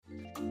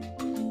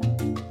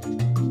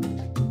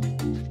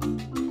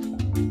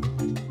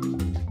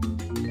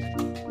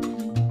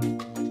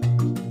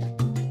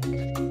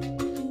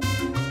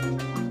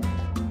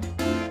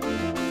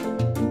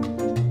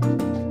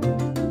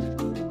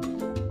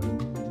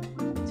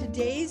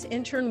Today's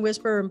Intern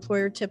Whisperer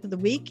Employer Tip of the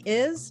Week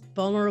is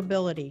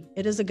vulnerability.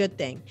 It is a good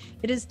thing.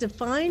 It is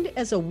defined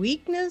as a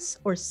weakness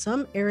or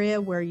some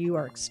area where you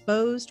are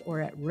exposed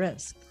or at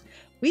risk.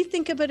 We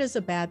think of it as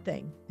a bad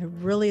thing. It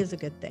really is a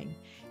good thing.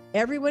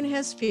 Everyone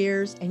has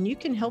fears, and you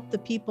can help the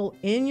people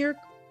in your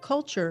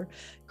culture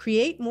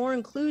create more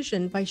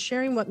inclusion by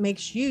sharing what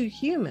makes you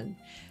human.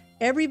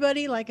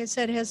 Everybody, like I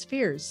said, has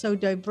fears. So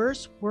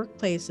diverse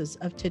workplaces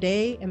of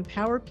today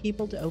empower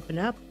people to open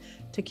up,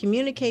 to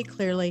communicate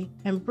clearly,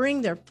 and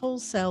bring their full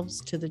selves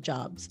to the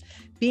jobs.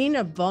 Being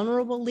a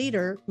vulnerable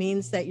leader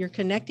means that you're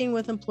connecting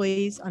with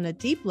employees on a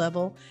deep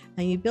level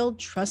and you build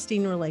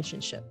trusting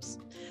relationships.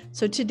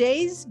 So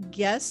today's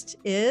guest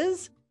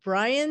is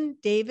Brian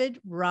David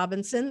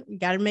Robinson. We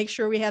got to make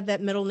sure we have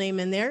that middle name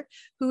in there,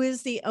 who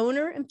is the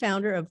owner and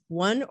founder of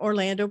One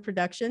Orlando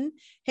Production.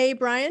 Hey,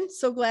 Brian,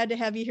 so glad to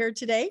have you here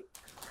today.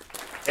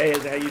 Hey,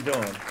 how you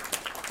doing?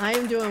 I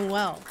am doing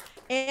well.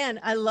 And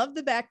I love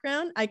the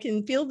background. I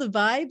can feel the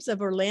vibes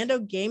of Orlando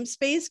Game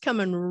Space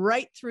coming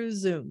right through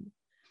Zoom.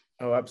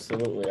 Oh,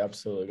 absolutely.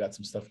 Absolutely. Got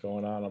some stuff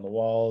going on the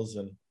walls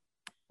and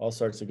all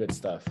sorts of good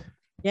stuff.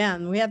 Yeah,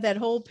 and we have that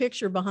whole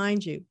picture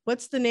behind you.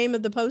 What's the name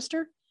of the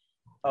poster?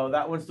 Oh,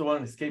 that one's the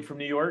one, Escape from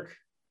New York.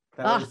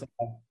 That was the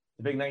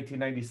big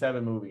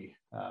 1997 movie.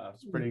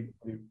 It's pretty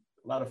a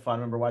lot of fun. I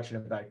remember watching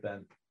it back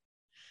then.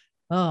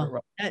 Oh,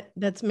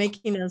 that's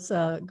making us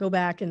go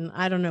back, and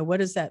I don't know,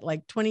 what is that,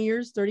 like 20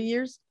 years, 30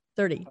 years?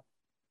 30.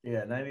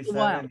 Yeah,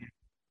 97.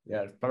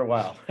 Yeah, it's been a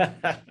while.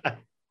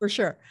 For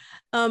sure.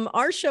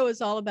 Our show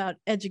is all about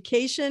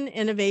education,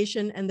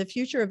 innovation, and the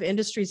future of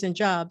industries and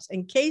jobs,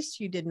 in case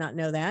you did not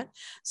know that.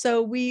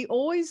 So we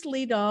always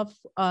lead off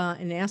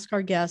and ask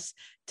our guests,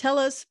 tell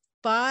us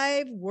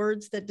 5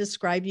 words that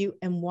describe you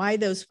and why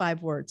those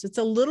 5 words. It's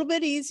a little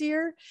bit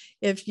easier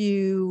if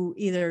you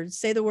either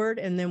say the word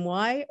and then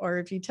why, or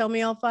if you tell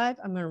me all 5,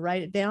 I'm going to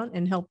write it down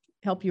and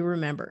help you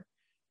remember.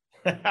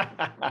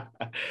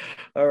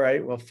 All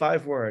right. Well,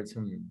 5 words.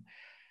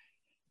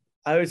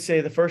 I would say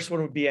the first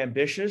one would be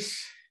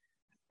ambitious,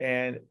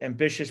 and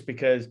ambitious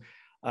because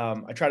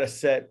I try to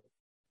set,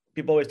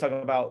 people always talk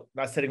about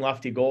not setting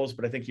lofty goals,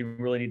 but I think you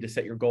really need to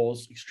set your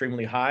goals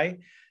extremely high,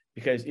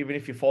 because even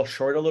if you fall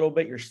short a little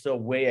bit, you're still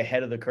way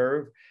ahead of the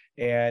curve.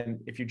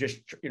 And if you just,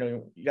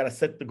 you got to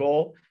set the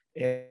goal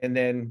and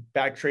then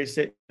backtrace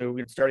it. So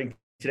we're starting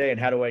today and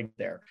how do I get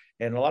there?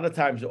 And a lot of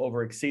times you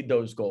over exceed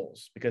those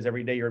goals because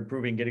every day you're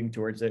improving, getting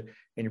towards it,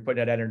 and you're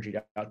putting that energy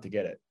out to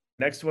get it.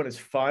 Next one is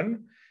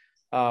fun.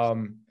 I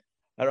don't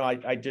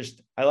know.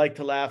 I like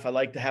to laugh. I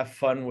like to have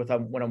fun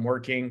when I'm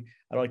working.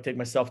 I don't like to take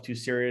myself too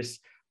serious.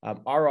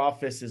 Our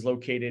office is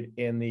located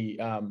in the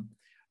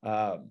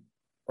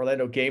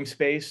Orlando Game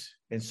Space,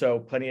 and so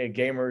plenty of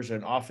gamers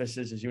and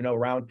offices, as you know,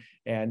 around,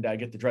 and I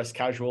get to dress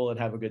casual and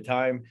have a good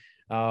time.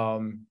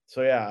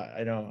 So yeah,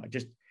 I know.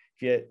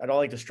 I don't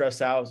like to stress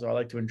out, so I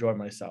like to enjoy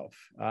myself.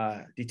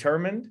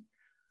 Determined.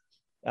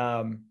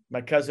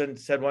 My cousin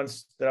said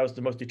once that I was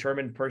the most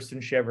determined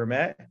person she ever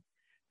met.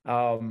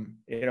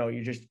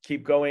 You just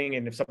keep going,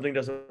 and if something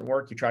doesn't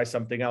work, you try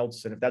something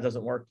else, and if that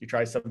doesn't work, you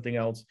try something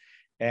else,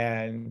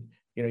 and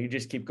you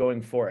just keep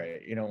going for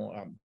it.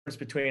 Difference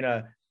between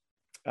a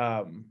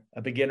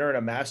beginner and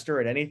a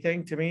master at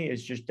anything, to me,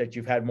 is just that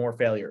you've had more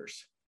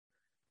failures,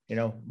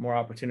 more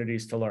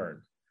opportunities to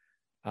learn.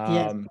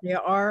 Yes,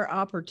 there are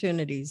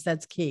opportunities.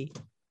 That's key.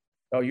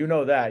 Oh,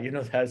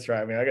 that's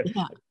right. I mean,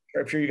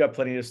 I'm sure you got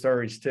plenty of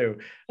stories too.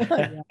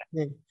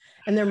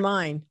 And they're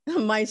mine,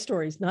 my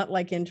stories, not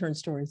like intern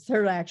stories.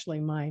 They're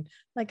actually mine.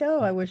 Like, oh,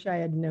 I wish I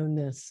had known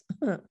this.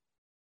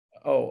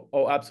 Oh,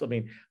 absolutely. I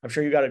mean, I'm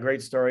sure you got a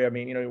great story. I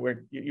mean,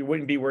 where you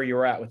wouldn't be where you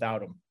were at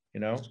without them,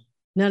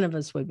 None of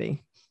us would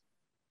be.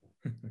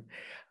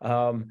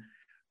 4,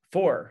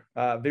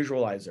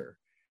 visualizer.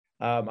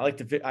 I like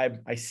to,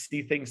 I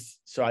see things.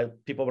 So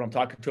people, when I'm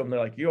talking to them, they're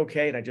like, you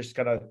okay? And I just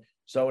kind of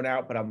zone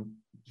out, but I'm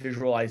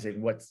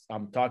visualizing what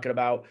I'm talking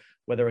about,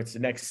 whether it's the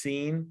next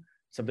scene,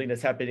 something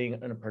that's happening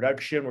in a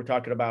production. We're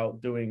talking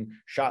about doing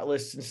shot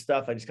lists and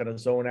stuff. I just kind of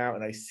zone out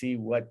and I see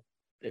what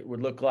it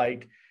would look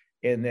like.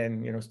 And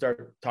then,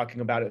 start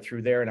talking about it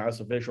through there. And I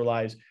also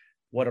visualize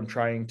what I'm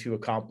trying to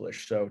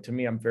accomplish. So to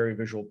me, I'm a very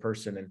visual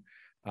person, and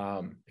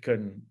I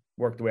couldn't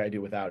work the way I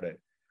do without it.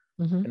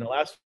 Mm-hmm. And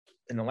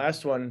the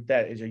last one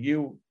that is a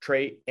you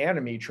trait and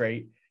a me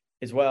trait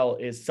as well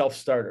is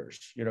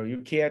self-starters.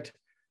 You can't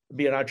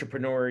be an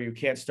entrepreneur. You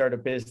can't start a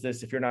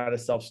business if you're not a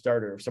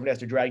self-starter. If somebody has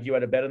to drag you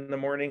out of bed in the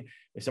morning,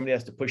 if somebody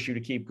has to push you to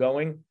keep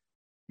going,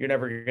 you're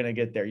never going to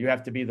get there. You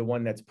have to be the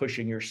one that's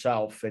pushing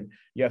yourself, and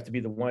you have to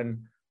be the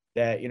one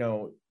that,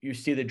 you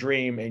see the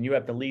dream, and you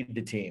have to lead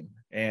the team.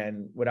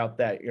 And without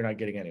that, you're not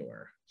getting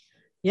anywhere.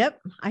 Yep.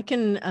 I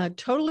can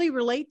totally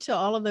relate to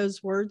all of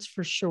those words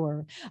for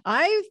sure.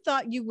 I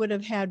thought you would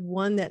have had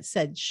one that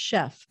said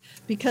chef,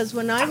 because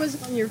when I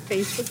was on your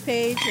Facebook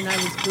page and I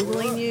was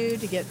Googling you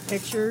to get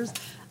pictures,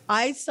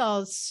 I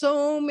saw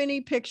so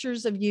many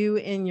pictures of you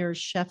in your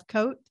chef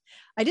coat.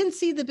 I didn't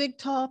see the big,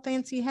 tall,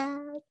 fancy hat,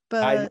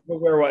 but I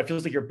wear what it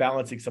feels like you're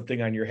balancing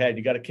something on your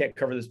head. Can't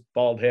cover this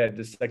bald head,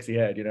 this sexy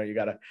head. You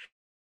got to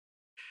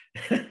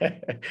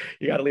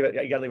You got to leave it.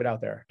 You got to leave it out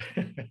there.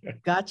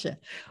 Gotcha.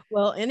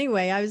 Well,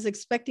 anyway, I was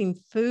expecting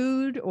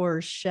food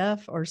or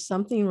chef or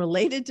something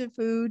related to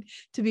food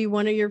to be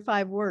one of your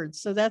 5 words.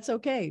 So that's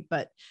okay.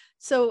 But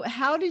so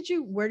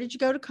where did you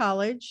go to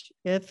college?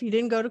 If you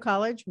didn't go to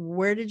college,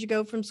 where did you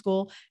go from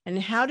school?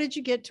 And how did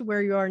you get to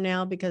where you are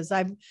now? Because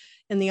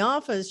in the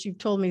office, you've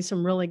told me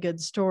some really good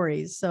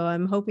stories. So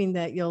I'm hoping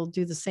that you'll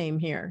do the same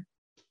here.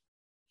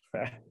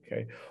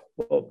 Okay.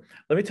 Well,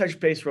 let me touch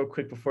base real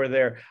quick before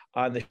there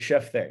on the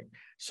chef thing.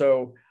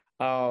 So,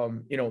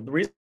 the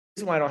reason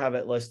why I don't have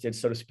it listed,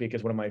 so to speak,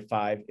 as one of my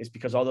 5 is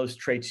because all those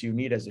traits you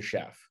need as a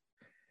chef.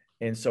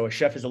 And so a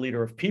chef is a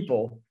leader of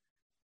people,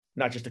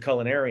 not just a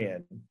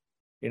culinarian,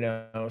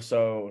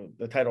 so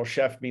the title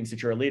chef means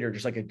that you're a leader,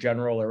 just like a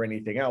general or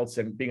anything else.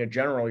 And being a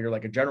general, you're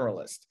like a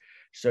generalist.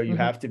 So you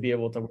have to be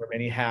able to wear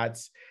many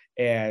hats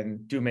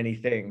and do many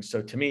things.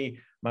 So to me,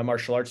 my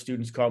martial arts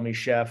students call me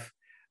chef.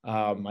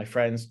 My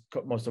friends,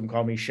 most of them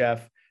call me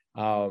chef.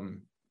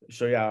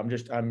 So yeah,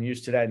 I'm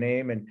used to that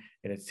name, and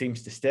it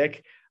seems to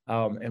stick.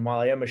 And while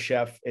I am a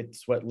chef,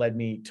 it's what led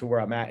me to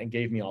where I'm at and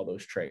gave me all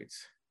those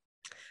traits.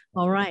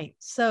 All right.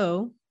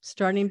 So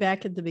starting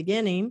back at the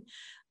beginning,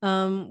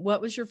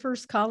 what was your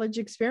first college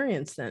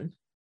experience then?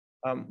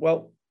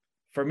 Well,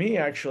 for me,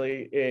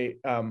 actually,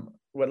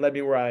 what led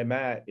me where I'm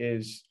at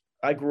is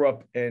I grew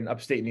up in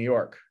upstate New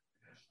York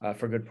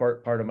for a good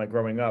part of my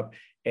growing up.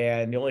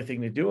 And the only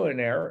thing to do in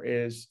there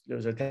is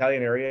there's an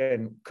Italian area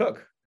and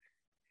cook.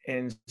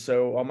 And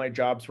so all my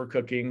jobs were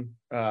cooking,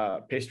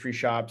 pastry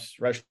shops,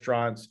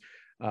 restaurants,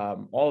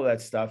 all of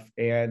that stuff.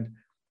 And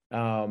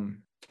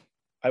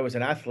I was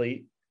an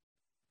athlete,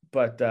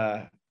 but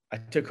I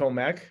took home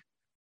ec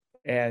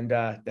and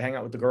to hang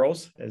out with the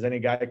girls, as any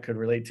guy could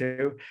relate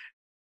to.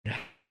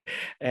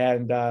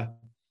 And I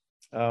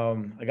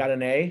got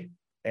an A,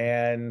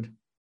 and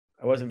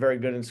I wasn't very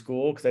good in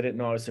school because I didn't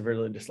know I was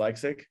severely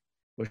dyslexic,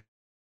 which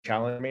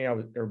challenged me.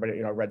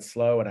 Everybody, read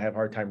slow, and I have a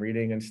hard time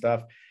reading and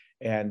stuff.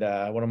 And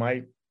one of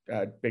my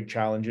big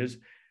challenges.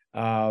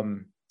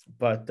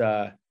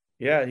 But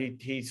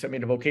he sent me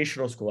to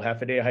vocational school,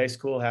 half a day of high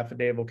school, half a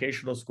day of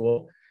vocational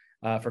school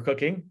for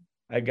cooking.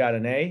 I got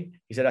an A.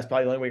 He said, that's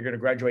probably the only way you're going to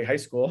graduate high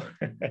school.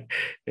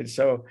 And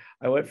so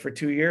I went for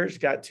 2 years,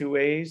 got 2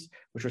 A's,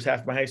 which was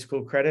half my high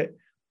school credit.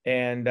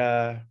 And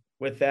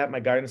with that,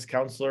 my guidance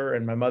counselor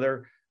and my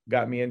mother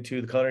got me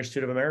into the Culinary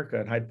Institute of America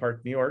in Hyde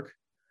Park, New York.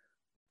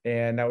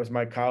 And that was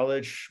my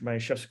college, my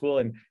chef school.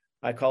 And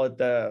I call it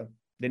the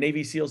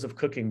Navy SEALs of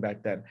cooking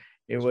back then.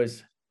 It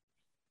was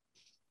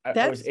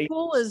that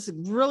school is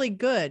really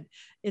good.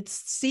 It's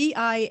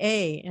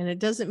CIA, and it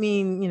doesn't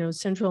mean,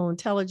 Central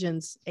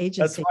Intelligence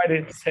Agency. That's why I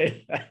didn't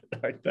say that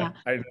like that.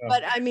 Yeah. I know.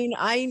 But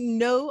I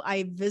know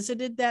I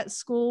visited that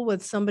school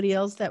with somebody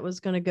else that was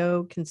going to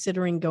go,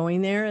 considering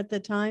going there at the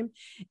time.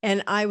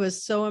 And I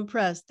was so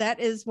impressed. That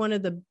is one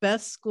of the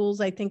best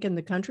schools, I think, in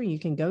the country you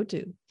can go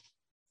to.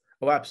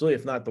 Oh, absolutely.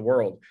 If not the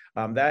world.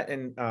 That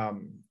and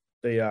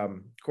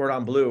the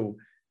Cordon Bleu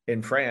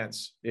in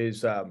France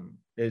is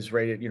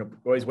rated,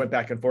 always went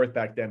back and forth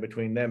back then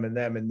between them, and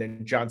then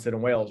Johnson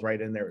and Wales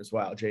right in there as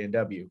well,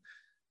 J&W.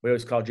 We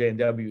always call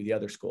J&W the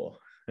other school.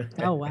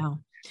 Oh, wow.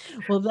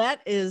 Well,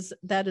 that is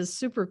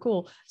super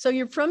cool. So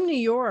you're from New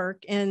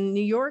York, and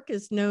New York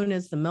is known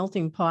as the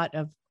melting pot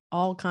of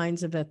all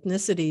kinds of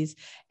ethnicities,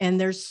 and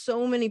there's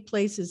so many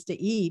places to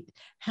eat.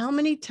 How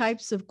many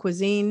types of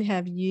cuisine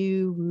have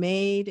you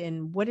made,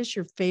 and what is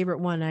your favorite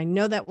one? I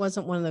know that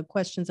wasn't one of the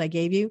questions I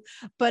gave you,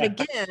 but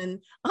again,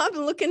 I'm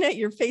looking at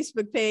your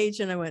Facebook page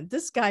and I went,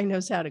 this guy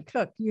knows how to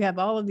cook. You have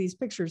all of these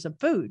pictures of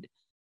food.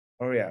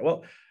 Oh yeah.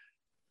 Well,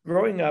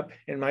 growing up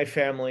in my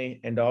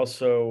family and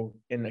also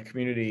in the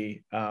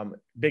community,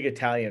 big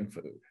Italian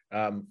food.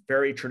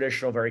 Very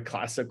traditional, very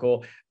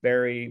classical,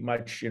 very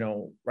much,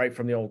 right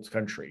from the old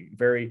country,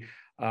 very,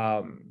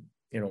 authentic.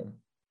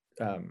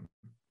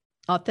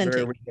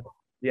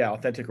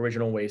 Authentic,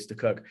 original ways to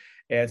cook.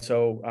 And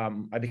so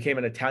I became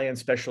an Italian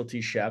specialty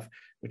chef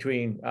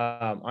between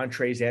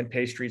entrees and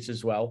pastries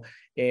as well.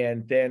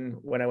 And then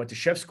when I went to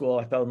chef school,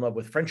 I fell in love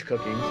with French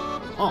cooking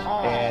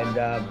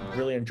and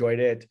really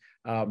enjoyed it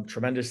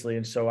tremendously.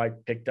 And so I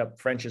picked up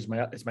French as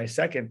my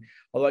second,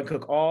 although I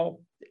cook all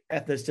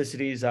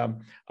ethnicities.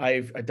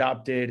 I've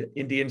adopted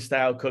Indian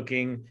style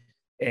cooking,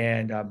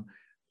 and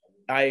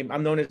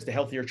I'm known as the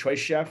healthier choice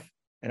chef,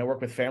 and I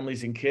work with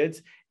families and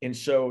kids. And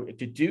so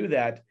to do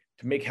that,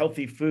 to make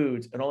healthy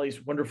foods and all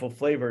these wonderful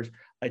flavors,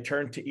 I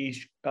turn to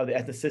each of the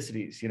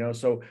ethnicities,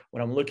 so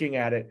when I'm looking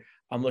at it,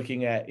 I'm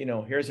looking at,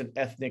 here's an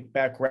ethnic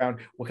background.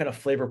 What kind of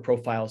flavor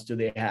profiles do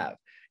they have?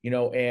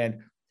 And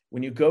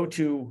when you go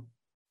to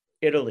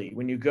Italy,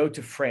 when you go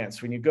to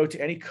France, when you go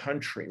to any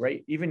country,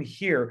 right? Even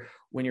here,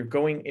 when you're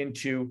going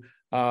into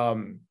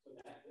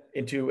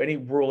any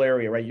rural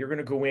area, right? You're going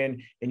to go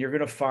in and you're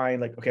going to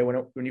find like, okay,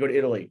 when you go to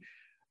Italy,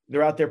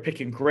 they're out there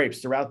picking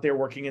grapes. They're out there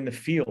working in the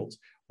fields.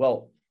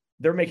 Well,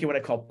 they're making what I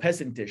call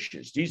peasant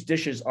dishes. These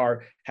dishes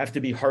have to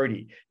be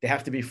hearty. They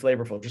have to be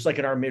flavorful, just like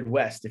in our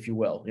Midwest, if you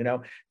will.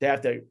 They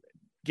have to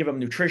give them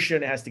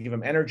nutrition. It has to give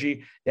them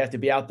energy. They have to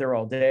be out there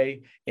all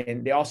day.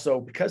 And they also,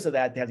 because of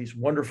that, they have these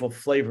wonderful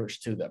flavors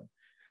to them,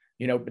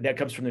 but that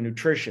comes from the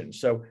nutrition.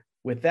 So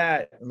with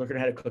that, and looking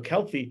at how to cook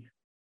healthy,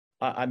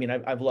 I mean,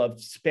 I've loved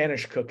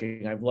Spanish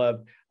cooking. I've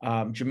loved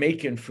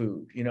Jamaican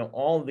food.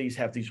 All of these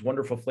have these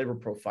wonderful flavor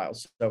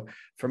profiles. So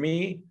for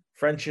me,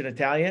 French and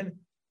Italian,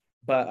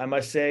 but I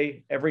must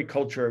say every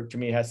culture to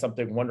me has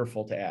something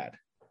wonderful to add.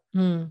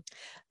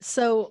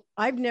 So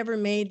I've never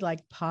made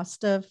like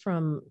pasta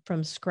from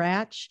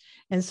scratch.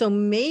 And so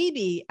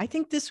maybe I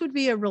think this would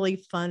be a really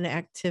fun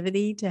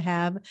activity to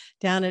have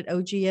down at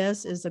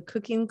OGS, is a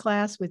cooking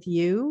class with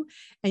you.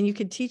 And you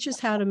could teach us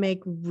how to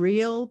make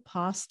real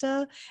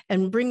pasta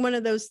and bring one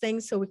of those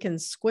things so we can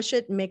squish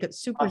it and make it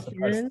super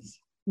thin.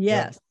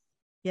 Yes. Yep.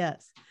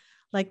 Yes.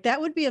 Like that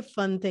would be a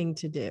fun thing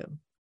to do.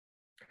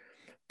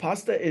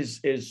 Pasta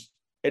is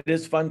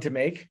fun to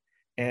make.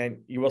 And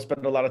you will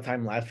spend a lot of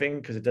time laughing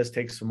because it does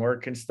take some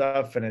work and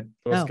stuff and a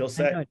little skill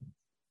set.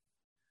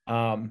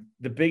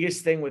 The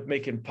biggest thing with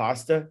making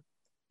pasta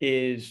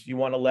is you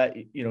want to let,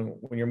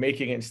 when you're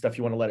making it and stuff,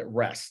 you want to let it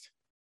rest,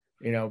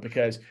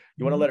 because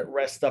you want to let it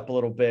rest up a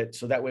little bit.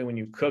 So that way, when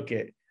you cook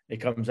it, it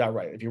comes out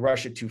right. If you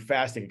rush it too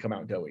fast, it can come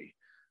out doughy.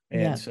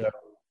 And so,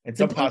 and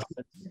some pasta,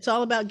 it's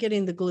all about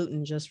getting the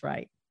gluten just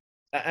right.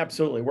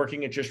 Absolutely.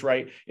 Working it just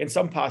right. In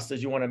some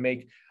pastas, you want to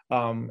make,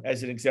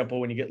 as an example,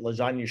 when you get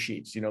lasagna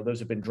sheets, those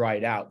have been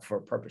dried out for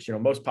a purpose.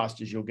 Most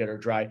pastas you'll get are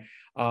dry.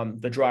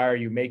 The drier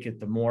you make it,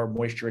 the more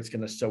moisture it's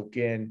going to soak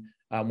in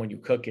when you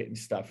cook it and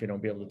stuff, be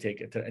able to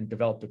take it and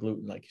develop the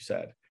gluten, like you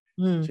said.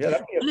 So, yeah,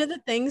 one of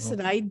the things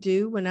that I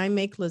do when I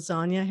make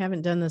lasagna, I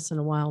haven't done this in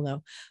a while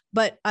though,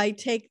 but I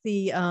take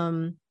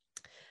the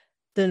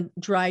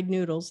dried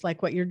noodles,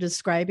 like what you're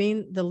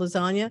describing, the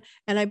lasagna,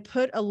 and I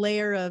put a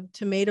layer of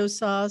tomato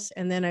sauce,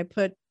 and then I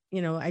put,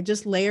 I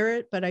just layer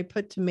it, but I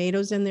put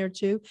tomatoes in there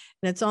too.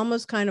 And it's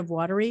almost kind of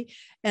watery.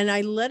 And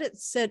I let it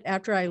sit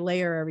after I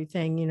layer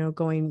everything,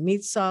 going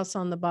meat sauce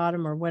on the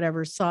bottom or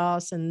whatever,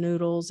 sauce and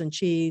noodles and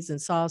cheese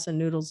and sauce and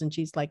noodles and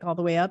cheese, like all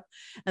the way up.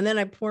 And then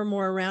I pour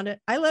more around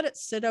it. I let it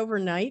sit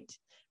overnight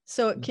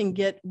so it can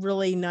get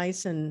really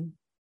nice and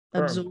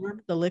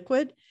absorb the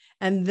liquid.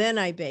 And then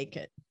I bake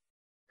it.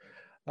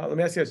 Let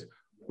me ask you this.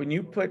 When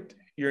you put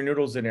your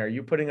noodles in there, are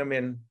you putting them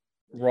in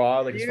raw?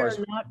 Like they are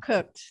not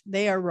cooked.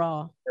 They are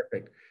raw.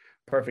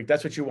 Perfect.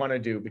 That's what you want to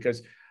do,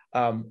 because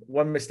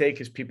one mistake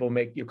is people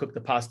you cook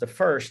the pasta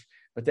first,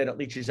 but then it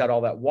leaches out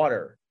all that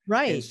water.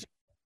 Right.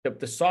 So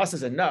the sauce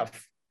is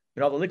enough,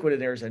 and all the liquid in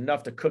there is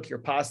enough to cook your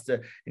pasta,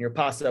 and your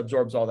pasta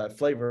absorbs all that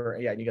flavor.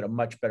 Yeah, and you get a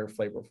much better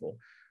flavorful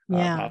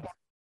pasta.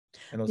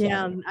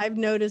 Yeah, I've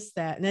noticed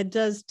that. And it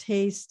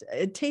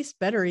tastes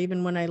better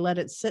even when I let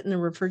it sit in the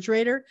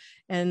refrigerator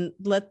and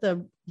let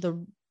the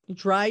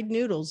dried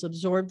noodles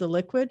absorb the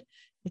liquid.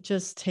 It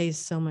just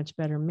tastes so much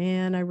better.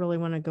 Man, I really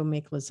want to go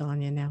make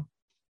lasagna now.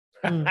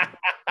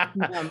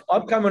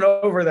 I'm coming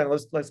over then.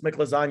 Let's make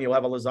lasagna. We'll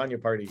have a lasagna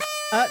party.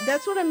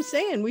 That's what I'm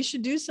saying. We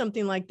should do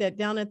something like that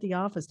down at the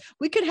office.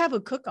 We could have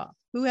a cook-off.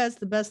 Who has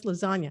the best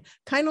lasagna?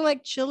 Kind of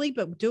like chili,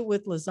 but do it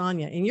with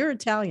lasagna. And you're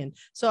Italian,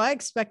 so I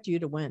expect you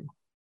to win.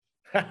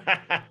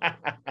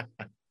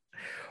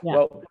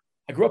 Well,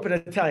 I grew up in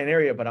an Italian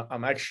area, but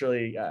I'm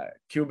actually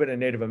Cuban and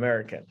Native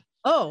American.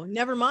 Oh,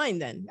 never mind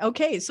then.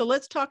 Okay, so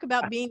let's talk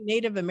about being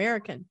Native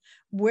American.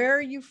 Where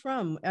are you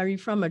from? Are you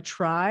from a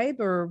tribe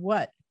or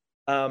what?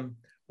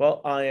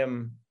 Well, I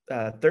am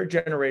third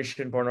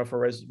generation born off a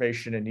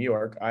reservation in New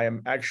York. I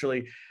am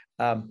actually,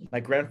 my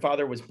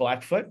grandfather was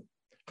Blackfoot.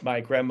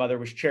 My grandmother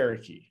was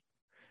Cherokee.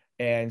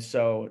 And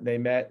so they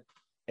met,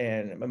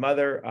 and my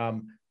mother,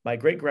 my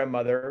great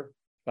grandmother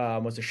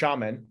was a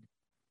shaman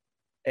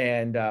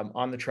and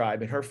on the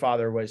tribe, and her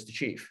father was the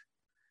chief.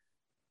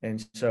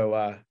 And so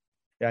I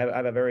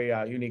have a very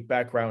unique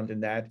background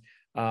in that.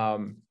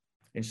 And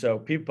so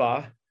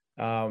Pipa,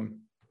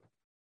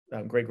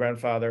 great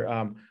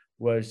grandfather,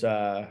 was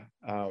an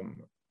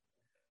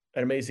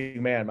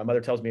amazing man. My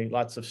mother tells me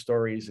lots of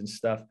stories and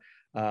stuff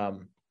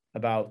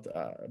about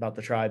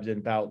the tribes and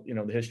about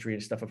the history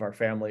and stuff of our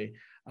family.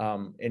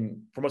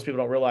 And for most people,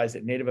 don't realize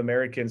that Native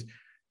Americans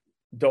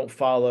don't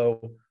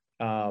follow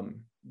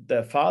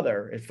the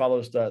father; it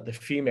follows the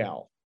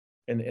female.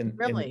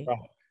 Really?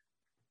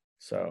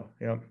 So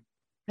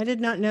I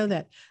did not know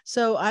that.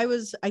 So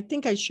I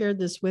think I shared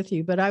this with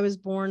you, but I was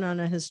born on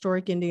a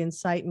historic Indian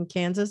site in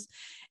Kansas.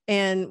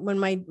 And when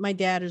my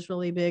dad is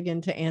really big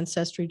into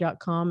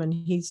ancestry.com, and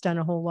he's done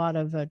a whole lot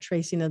of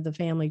tracing of the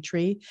family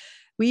tree.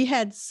 We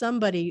had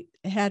somebody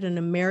had an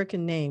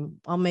American name.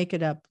 I'll make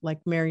it up,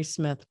 like Mary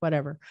Smith,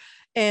 whatever.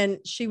 And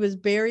she was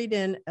buried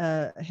in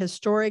a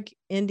historic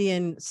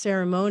Indian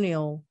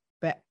ceremonial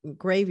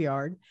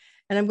graveyard.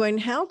 And I'm going,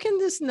 how can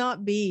this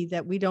not be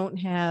that we don't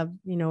have,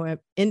 an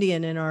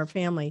Indian in our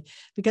family?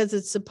 Because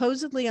it's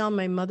supposedly on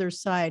my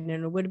mother's side, and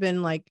it would have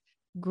been like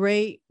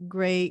great,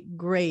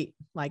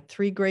 like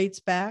 3 greats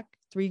back,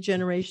 3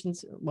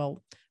 generations.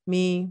 Well,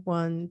 me,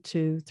 1,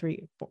 2,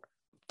 3, 4,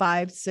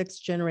 5, 6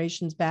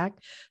 generations back.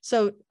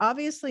 So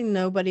obviously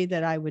nobody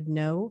that I would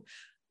know.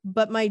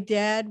 But my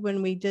dad,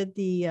 when we did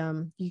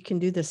the, you can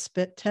do the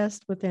spit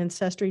test with Oh, yes.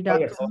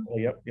 ancestry.com.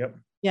 Yep. Yep.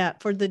 Yeah,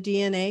 for the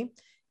DNA.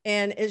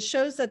 And it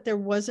shows that there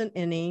wasn't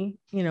any,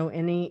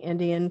 any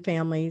Indian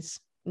families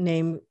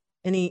name,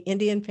 any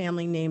Indian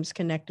family names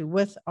connected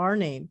with our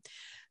name.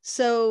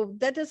 So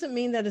that doesn't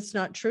mean that it's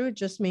not true. It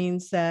just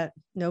means that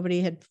nobody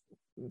had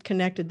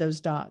connected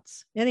those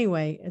dots.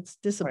 Anyway, it's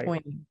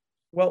disappointing.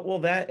 Right. Well,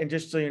 that, and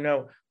just so you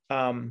know,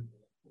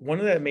 one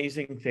of the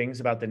amazing things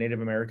about the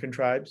Native American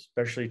tribes,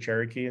 especially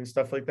Cherokee and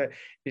stuff like that,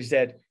 is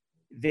that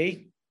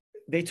they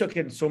they took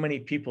in so many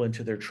people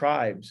into their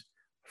tribes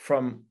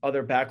from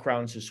other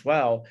backgrounds as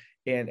well,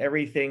 and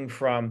everything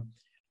from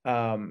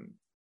um,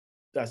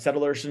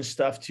 settlers and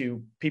stuff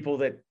to people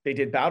that they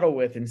did battle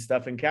with and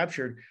stuff and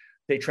captured.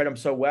 They trained them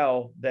so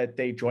well that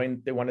they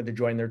joined. They wanted to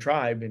join their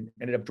tribe and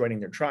ended up joining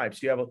their tribe. So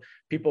you have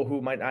people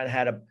who might not have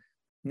had a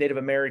Native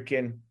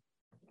American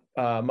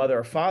mother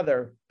or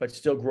father, but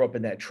still grew up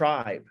in that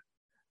tribe.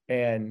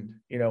 And,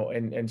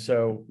 and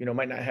so,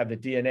 might not have the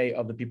DNA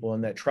of the people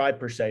in that tribe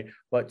per se,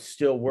 but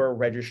still were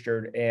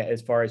registered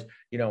as far as,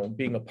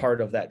 being a part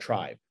of that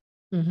tribe.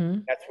 Mm-hmm.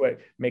 That's what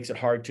makes it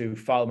hard to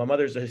follow. My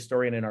mother's a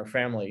historian in our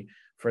family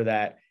for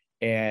that.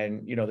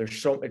 And,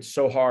 it's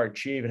so hard.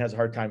 She even has a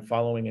hard time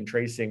following and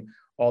tracing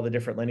all the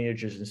different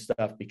lineages and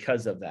stuff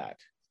because of that,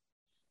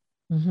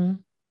 Mm-hmm.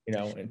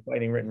 and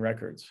finding written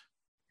records.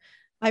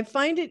 I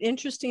find it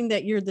interesting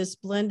that you're this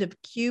blend of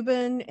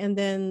Cuban and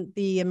then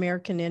the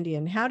American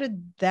Indian. How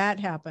did that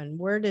happen?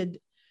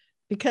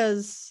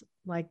 Because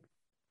like,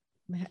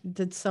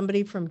 did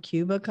somebody from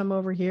Cuba come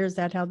over here? Is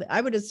that how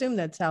I would assume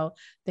that's how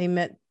they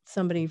met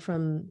somebody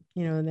from,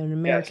 an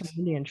American Yes.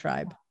 Indian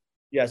tribe.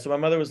 Yeah. So my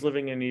mother was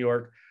living in New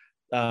York.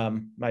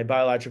 My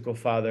biological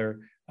father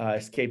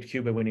escaped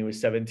Cuba when he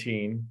was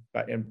 17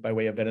 by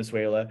way of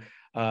Venezuela.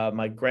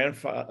 My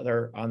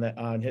grandfather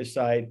on his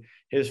side,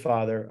 his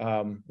father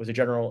was a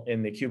general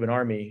in the Cuban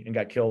army and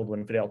got killed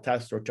when Fidel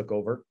Castro took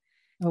over.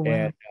 Oh, wow.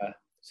 And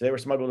so they were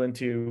smuggled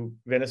into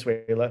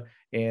Venezuela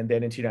and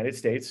then into the United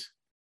States,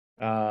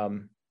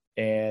 and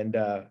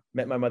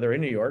met my mother in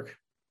New York,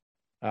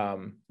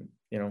 coming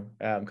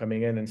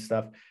in and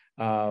stuff.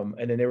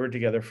 And then they were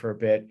together for a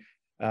bit.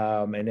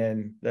 And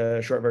then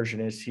the short version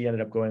is he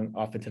ended up going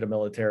off into the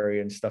military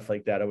and stuff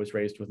like that. I was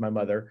raised with my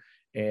mother,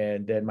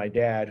 and then my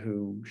dad,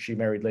 who she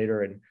married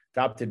later and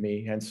adopted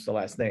me, hence the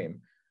last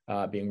name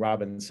being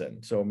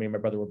Robinson. So me and my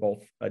brother were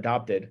both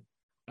adopted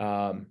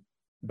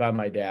by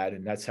my dad,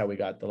 and that's how we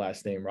got the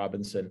last name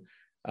Robinson.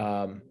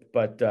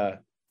 But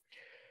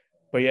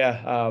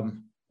yeah,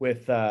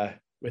 with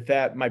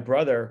that, my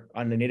brother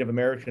on the Native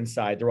American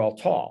side, they're all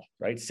tall,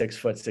 right? 6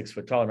 foot, 6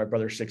 foot tall. And my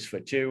brother's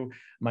 6'2".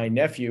 My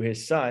nephew,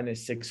 his son,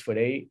 is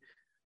 6'8".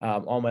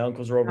 All my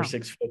uncles are over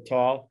 6 foot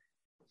tall.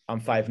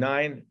 I'm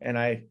 5'9", and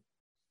I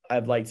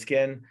have light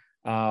skin,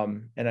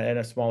 and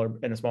a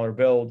smaller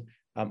build.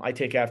 I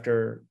take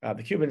after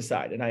the Cuban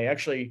side, and I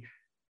actually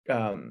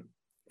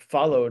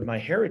followed my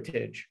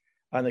heritage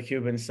on the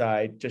Cuban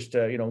side just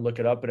to look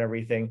it up and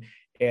everything.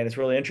 And it's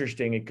really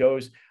interesting. It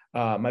goes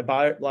my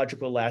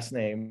biological last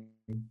name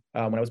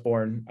when I was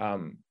born.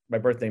 My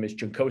birth name is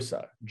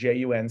Juncosa,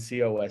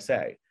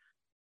 Juncosa,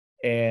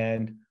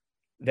 and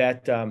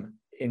that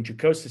in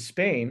Juncosa,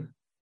 Spain,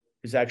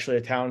 is actually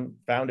a town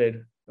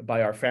founded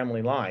by our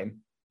family line.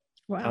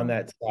 Wow. On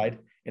that side,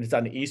 and it's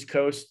on the east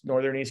coast,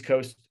 northern east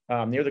coast,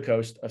 near the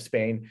coast of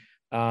Spain.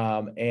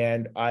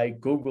 And I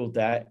Googled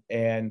that,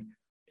 and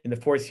in the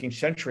 14th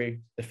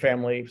century,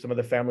 some of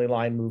the family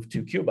line moved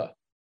to Cuba.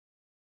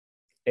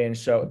 And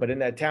so, but in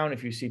that town,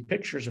 if you see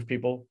pictures of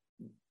people,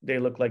 they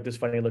look like this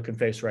funny looking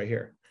face right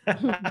here.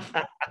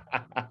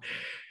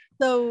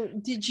 So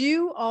did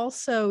you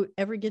also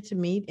ever get to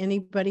meet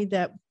anybody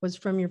that was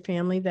from your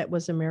family that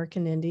was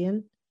American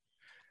Indian?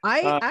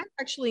 I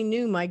actually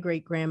knew my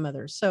great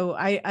grandmother, so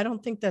I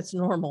don't think that's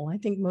normal. I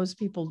think most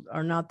people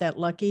are not that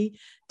lucky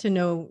to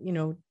know,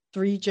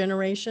 3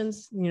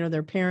 generations,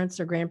 their parents,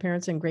 their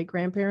grandparents, and great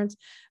grandparents.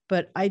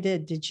 But I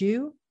did. Did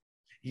you?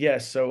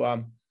 Yes.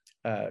 So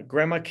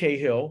Grandma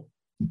Cahill,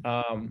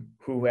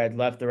 who had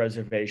left the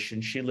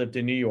reservation, she lived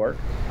in New York,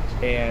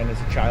 and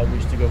as a child, we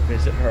used to go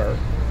visit her.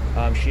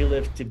 She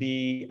lived to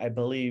be, I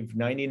believe,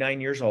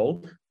 99 years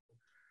old.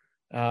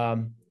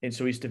 And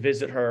so we used to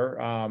visit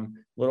her,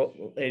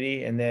 little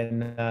lady. And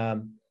then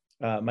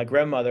my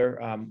grandmother,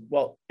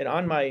 and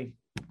on my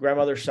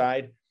grandmother's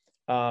side,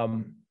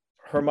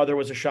 her mother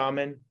was a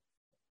shaman.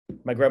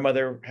 My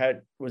grandmother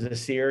was a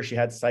seer. She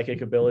had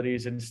psychic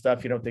abilities and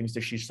stuff, things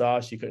that she saw.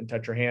 She couldn't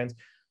touch her hands.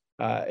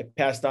 It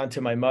passed on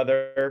to my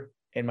mother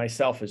and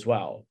myself as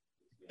well.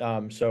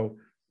 So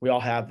we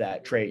all have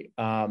that trait.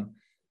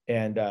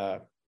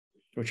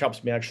 Which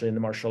helps me actually in the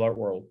martial art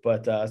world,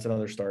 but that's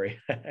another story.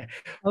 Okay,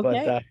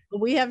 but,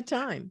 we have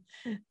time.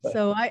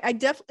 So I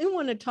definitely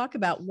want to talk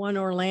about One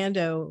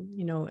Orlando,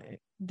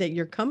 that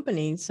your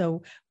company,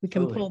 so we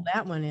can pull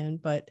that one in,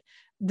 but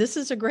this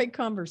is a great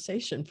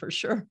conversation for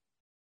sure.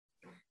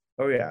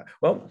 Oh yeah.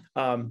 Well,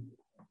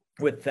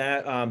 with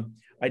that,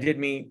 I did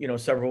meet,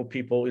 several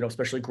people,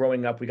 especially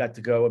growing up, we got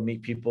to go and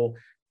meet people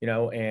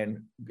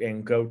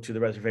and go to the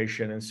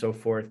reservation and so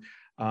forth.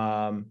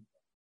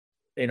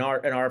 In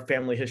our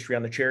family history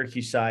on the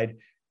Cherokee side,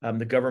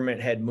 the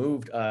government had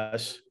moved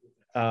us,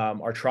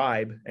 our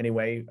tribe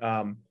anyway,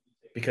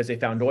 because they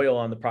found oil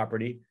on the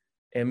property,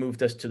 and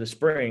moved us to the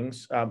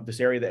springs,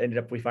 this area that ended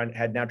up we find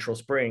had natural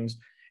springs.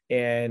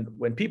 And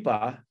when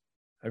Pipa,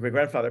 our great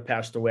grandfather,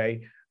 passed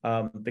away,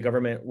 the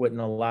government wouldn't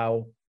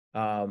allow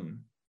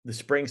the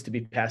springs to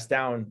be passed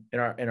down in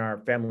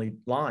our family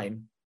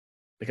line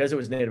because it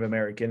was Native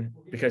American,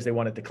 because they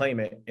wanted to claim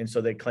it. And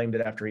so they claimed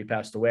it after he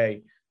passed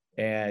away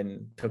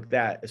and took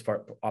that as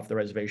far off the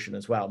reservation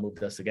as well,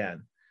 moved us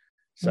again.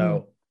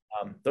 So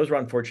those were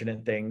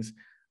unfortunate things.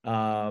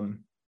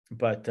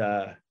 But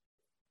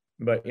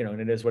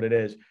and it is what it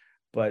is.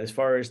 But as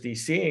far as the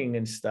seeing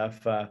and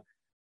stuff,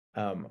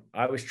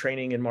 I was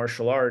training in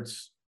martial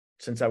arts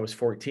since I was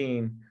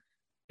 14.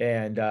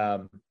 And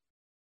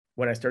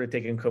when I started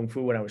taking Kung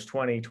Fu when I was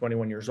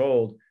 21 years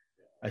old,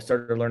 I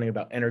started learning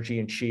about energy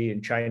and Qi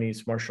and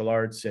Chinese martial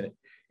arts and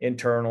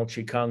internal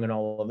Qigong and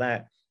all of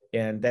that.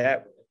 And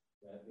that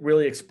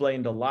really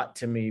explained a lot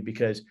to me,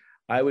 because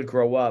I would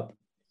grow up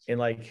and,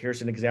 like,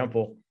 here's an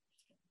example.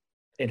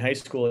 In high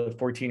school at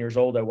 14 years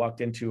old, I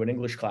walked into an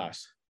English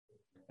class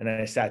and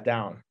I sat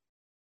down,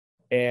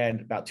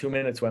 and about 2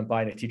 minutes went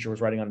by and a teacher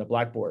was writing on the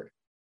blackboard.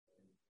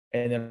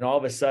 And then all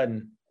of a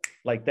sudden,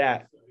 like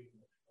that,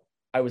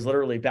 I was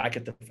literally back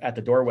at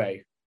the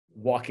doorway,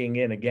 walking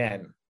in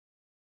again,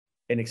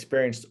 and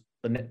experienced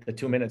the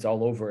 2 minutes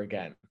all over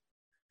again.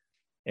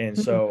 And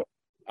so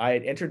I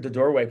had entered the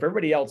doorway. For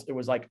everybody else, it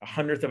was like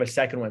 100th of a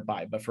second went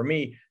by. But for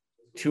me,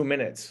 2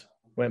 minutes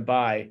went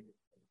by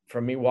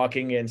from me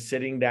walking in,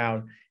 sitting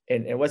down.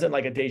 And it wasn't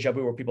like a deja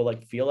vu where people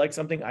like feel like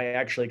something. I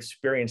actually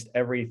experienced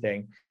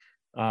everything,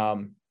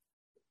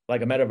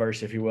 like a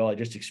metaverse, if you will. I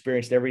just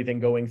experienced everything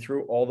going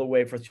through all the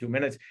way for 2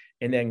 minutes.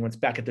 And then once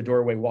back at the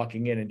doorway,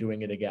 walking in and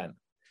doing it again.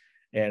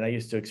 And I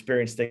used to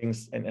experience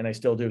things, and I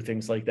still do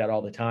things like that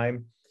all the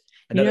time.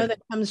 That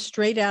comes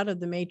straight out of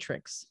the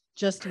Matrix.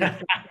 Just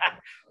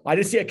I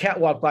didn't see a cat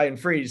walk by and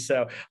freeze.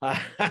 So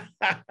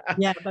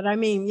yeah, but I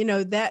mean,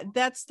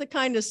 that's the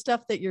kind of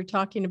stuff that you're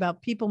talking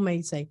about. People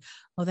may say,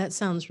 oh, that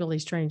sounds really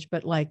strange,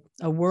 but like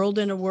a world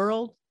in a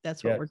world,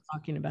 that's what we're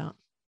talking about.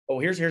 Oh,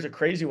 here's a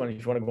crazy one.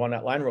 If you want to go on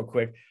that line real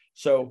quick.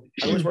 So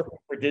I was working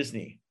for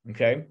Disney.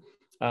 Okay.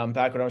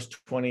 Back when I was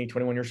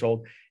 21 years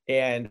old,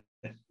 and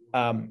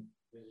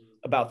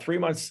about 3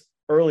 months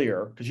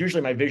earlier, because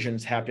usually my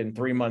visions happen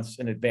 3 months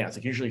in advance.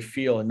 I can usually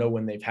feel and know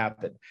when they've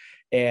happened.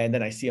 And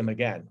then I see them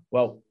again.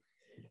 Well,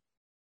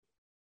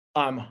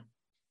 I'm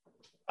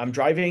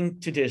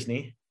driving to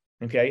Disney,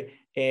 okay,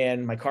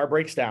 and my car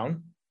breaks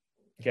down,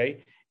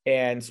 okay,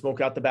 and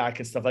smoke out the back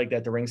and stuff like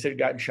that. The rings had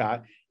gotten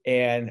shot,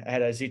 and I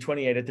had a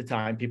Z28 at the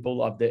time. People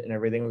loved it and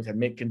everything. It was a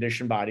mint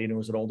condition body, and it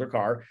was an older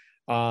car,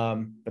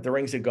 but the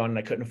rings had gone, and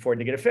I couldn't afford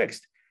to get it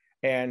fixed.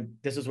 And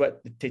this is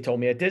what they told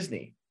me at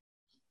Disney.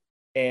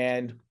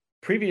 And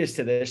previous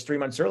to this, 3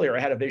 months earlier, I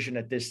had a vision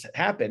that this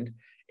happened,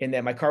 in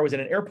that my car was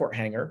in an airport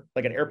hangar,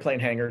 like an airplane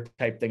hangar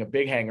type thing, a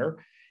big hangar,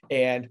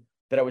 and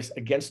that I was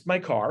against my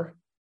car.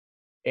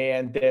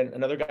 And then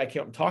another guy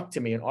came up and talked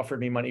to me and offered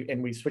me money,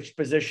 and we switched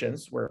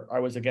positions where I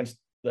was against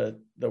the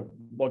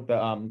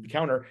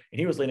counter, and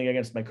he was leaning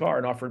against my car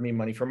and offered me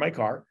money for my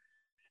car.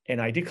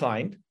 And I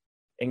declined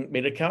and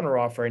made a counter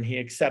offer, and he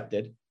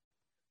accepted.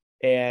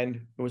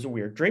 And it was a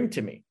weird dream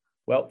to me.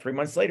 Well, 3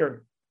 months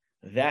later,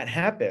 that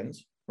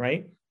happens,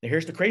 right? Now,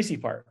 here's the crazy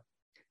part.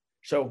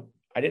 So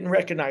I didn't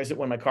recognize it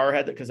when my car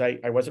had it, because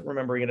I wasn't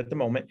remembering it at the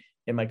moment.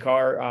 And my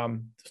car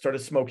started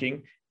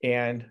smoking,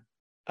 and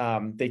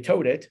they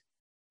towed it.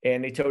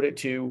 And they towed it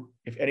to,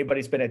 if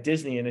anybody's been at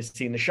Disney and has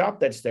seen the shop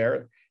that's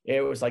there,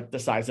 it was like the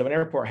size of an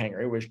airport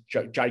hangar. It was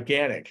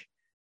gigantic,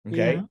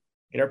 okay? An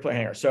airport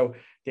hangar. So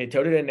they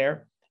towed it in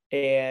there,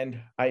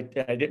 and I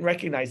didn't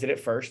recognize it at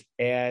first.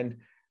 And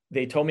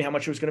they told me how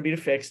much it was going to be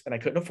to fix, and I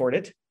couldn't afford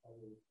it.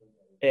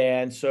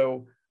 And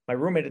so my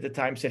roommate at the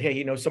time said, hey,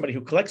 he knows somebody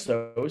who collects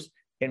those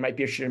and might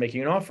be interested in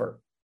making an offer.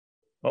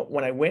 But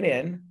when I went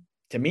in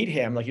to meet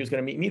him, like he was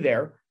going to meet me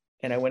there,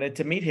 and I went in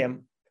to meet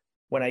him,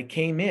 when I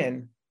came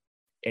in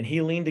and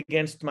he leaned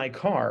against my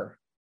car,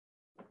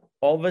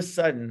 all of a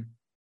sudden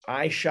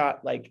I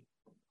shot like,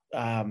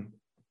 I don't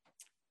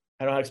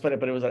know how to explain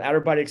it, but it was an outer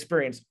body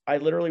experience. I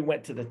literally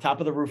went to the top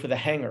of the roof of the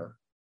hangar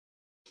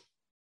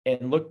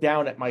and looked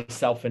down at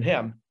myself and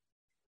him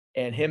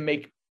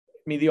make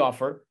me the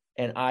offer.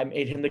 And I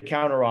made him the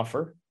counter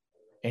offer,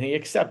 and he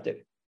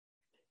accepted.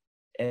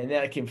 And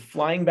then I came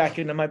flying back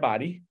into my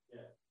body,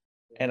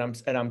 and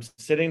I'm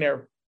sitting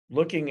there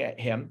looking at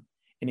him,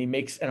 and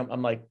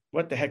I'm like,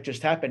 what the heck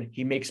just happened?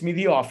 He makes me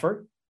the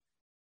offer,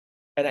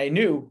 and I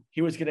knew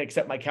he was going to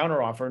accept my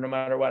counter offer no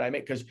matter what I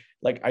make, because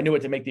like I knew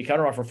what to make the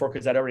counter offer for,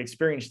 because I'd already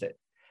experienced it,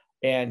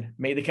 and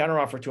made the counter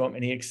offer to him,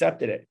 and he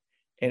accepted it.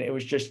 And it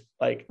was just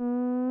like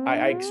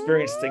I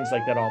experienced things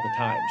like that all the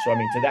time. So I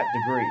mean, to that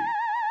degree,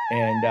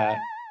 and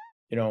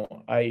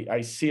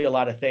I see a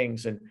lot of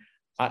things, and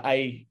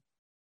I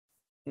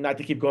not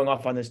to keep going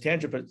off on this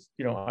tangent, but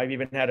I've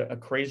even had a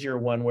crazier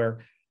one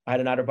where I had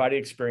an out-of-body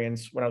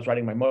experience when I was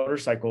riding my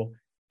motorcycle,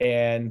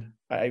 and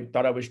I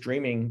thought I was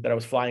dreaming that I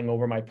was flying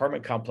over my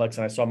apartment complex,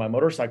 and I saw my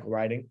motorcycle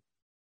riding.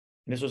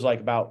 And this was like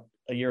about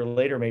a year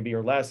later, maybe,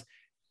 or less.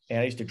 And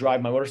I used to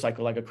drive my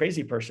motorcycle like a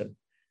crazy person,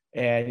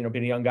 and, you know,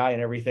 being a young guy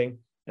and everything.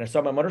 And I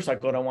saw my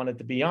motorcycle and I wanted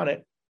to be on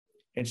it.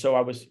 And so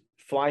I was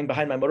flying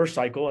behind my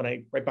motorcycle,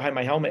 and right behind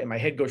my helmet, and my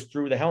head goes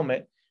through the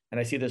helmet, and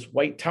I see this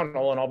white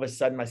tunnel, and all of a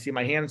sudden I see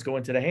my hands go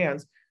into the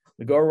hands.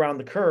 We go around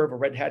the curve, a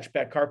red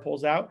hatchback car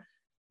pulls out,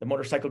 the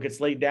motorcycle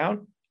gets laid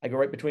down. I go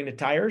right between the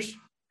tires.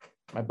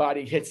 My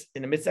body hits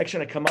in the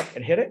midsection. I come up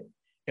and hit it.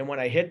 And when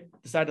I hit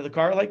the side of the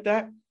car like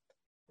that,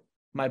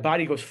 my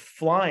body goes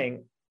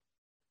flying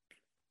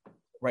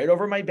right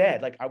over my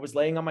bed. Like I was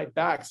laying on my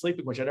back,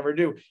 sleeping, which I never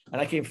do.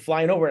 And I came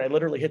flying over, and I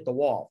literally hit the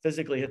wall,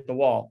 physically hit the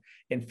wall,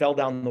 and fell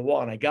down the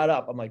wall. And I got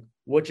up. I'm like,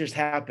 what just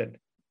happened?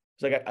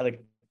 It's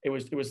like, it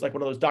was like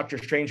one of those Doctor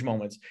Strange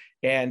moments.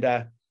 And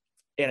I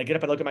get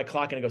up and look at my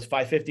clock, and it goes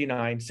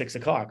 5:59, 6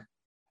 o'clock.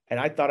 And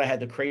I thought I had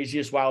the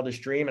craziest,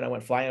 wildest dream. And I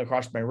went flying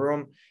across my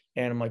room,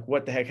 and I'm like,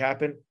 what the heck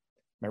happened?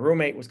 My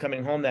roommate was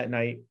coming home that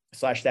night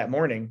 / that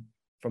morning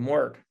from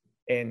work,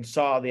 and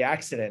saw the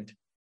accident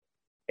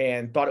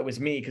and thought it was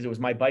me because it was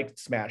my bike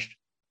smashed.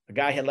 A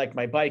guy had liked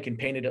my bike and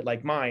painted it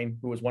like mine,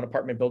 who was one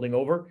apartment building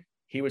over.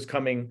 He was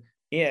coming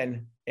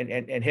in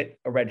and hit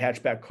a red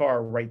hatchback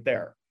car right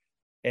there,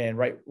 and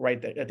right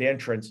at the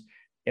entrance.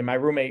 And my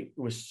roommate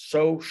was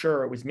so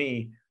sure it was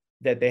me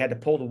that they had to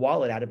pull the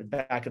wallet out of the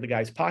back of the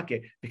guy's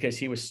pocket, because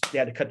they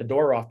had to cut the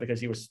door off, because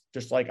he was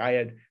just like I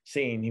had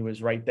seen. He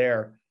was right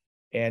there.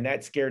 And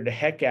that scared the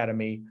heck out of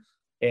me.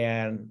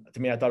 And to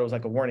me, I thought it was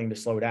like a warning to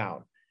slow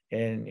down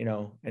and, you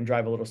know, and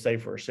drive a little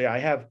safer. So yeah, I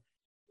have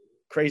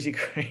crazy,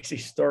 crazy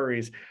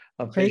stories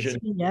of vision.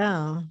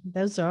 Yeah,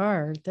 those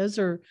are,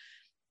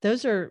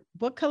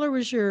 what color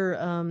was your,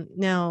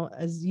 now,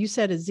 as you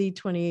said, a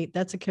Z28,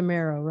 that's a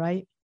Camaro,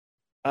 right?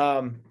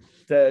 The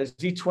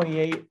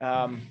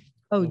Z28,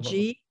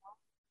 G?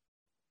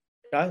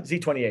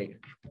 Z28.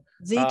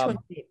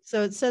 Z28.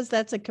 So it says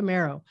that's a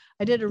Camaro.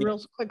 I did a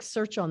real quick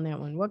search on that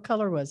one. What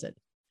color was it?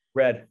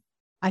 Red.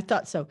 I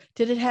thought so.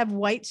 Did it have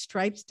white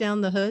stripes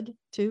down the hood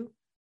too?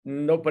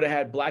 Nope, but it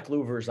had black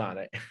louvers on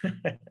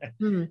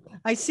it.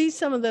 I see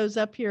some of those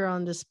up here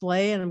on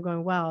display, and I'm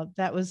going, wow,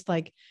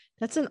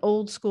 that's an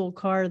old school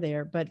car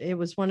there, but it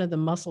was one of the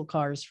muscle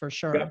cars for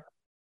sure.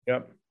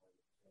 Yep.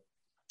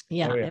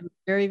 Yeah, Oh, yeah. it was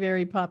very,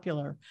 very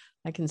popular.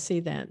 I can see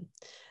that.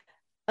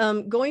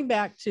 Going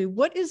back to,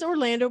 what is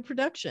Orlando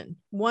Production?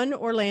 One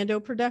Orlando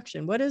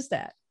Production. What is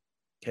that?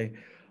 Okay.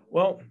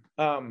 Well,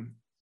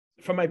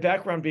 from my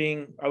background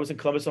being, I was in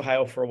Columbus,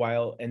 Ohio for a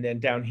while, and then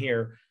down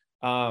here,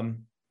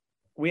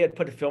 we had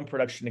put a film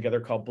production together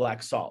called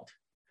Black Salt.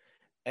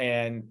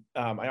 And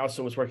I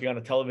also was working on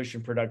a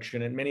television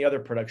production and many other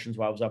productions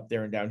while I was up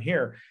there and down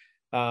here.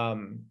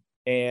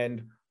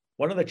 And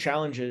one of the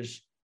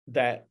challenges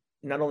that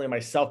not only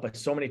myself, but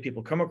so many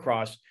people come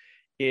across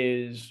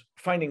is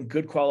finding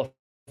good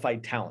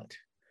qualified talent.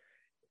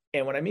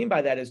 And what I mean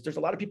by that is there's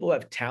a lot of people who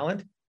have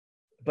talent,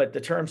 but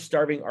the term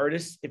starving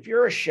artists, if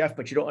you're a chef,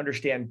 but you don't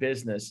understand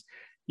business,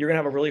 you're going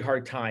to have a really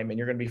hard time, and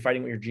you're going to be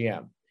fighting with your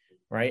GM,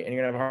 right? And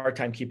you're going to have a hard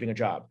time keeping a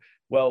job.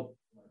 Well,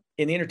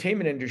 in the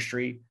entertainment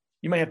industry,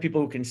 you might have people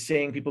who can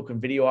sing, people who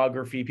can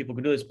videography, people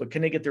who can do this, but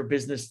can they get their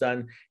business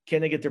done?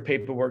 Can they get their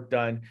paperwork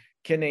done?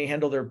 Can they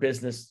handle their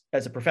business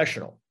as a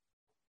professional?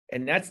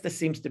 And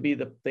seems to be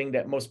the thing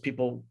that most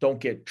people don't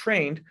get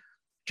trained.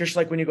 Just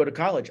like when you go to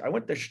college, I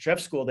went to chef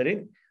school.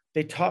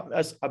 They taught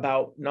us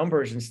about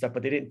numbers and stuff,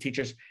 but they didn't teach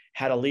us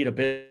how to lead a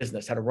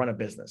business, how to run a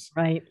business.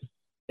 Right.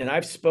 And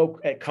I've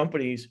spoke at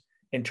companies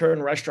and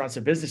turned restaurants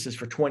and businesses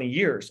for 20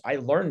 years. I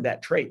learned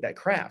that trait, that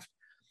craft.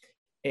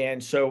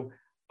 And so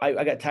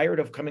I got tired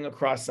of coming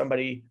across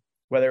somebody,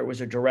 whether it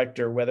was a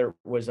director, whether it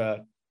was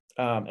an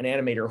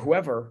animator,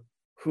 whoever,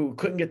 who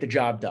couldn't get the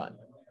job done.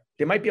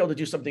 They might be able to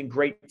do something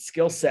great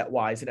skill set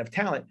wise and have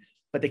talent,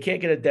 but they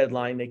can't get a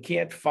deadline. They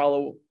can't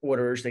follow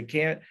orders. They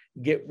can't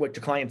get what the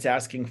client's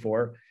asking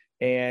for.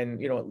 And,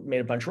 it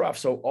made a bunch rough.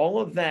 So all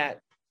of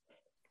that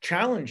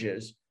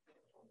challenges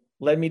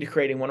led me to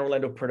creating One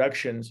Orlando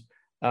Productions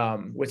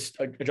with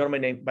a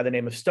gentleman by the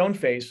name of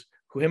Stoneface,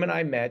 who him and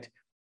I met.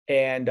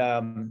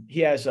 And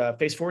he has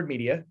Face Forward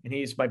Media, and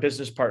he's my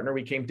business partner.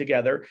 We came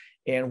together,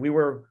 and we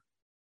were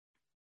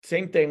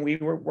same thing. We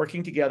were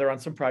working together on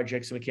some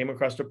projects, and we came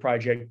across a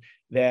project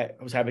that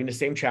was having the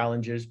same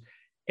challenges.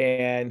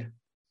 And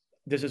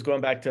this is going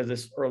back to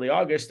this early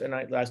August,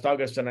 and last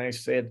August, and I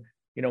said,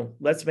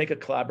 let's make a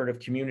collaborative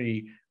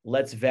community.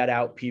 Let's vet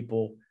out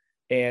people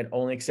and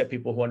only accept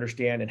people who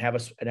understand and have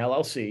an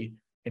LLC,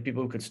 and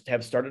people who could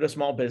have started a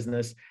small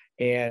business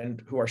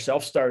and who are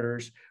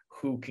self-starters,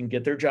 who can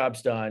get their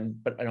jobs done,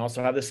 and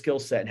also have the skill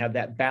set and have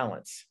that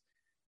balance.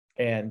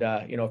 And,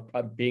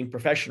 being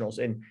professionals.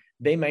 And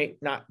they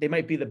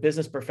might be the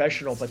business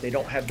professional, but they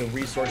don't have the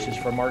resources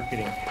for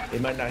marketing. They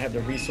might not have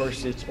the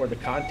resources or the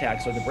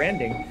contacts or the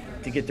branding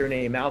to get their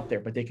name out there,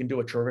 but they can do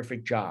a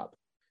terrific job.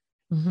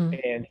 Mm-hmm.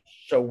 And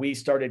so we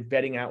started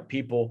vetting out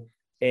people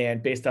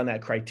and based on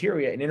that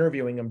criteria and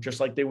interviewing them just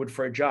like they would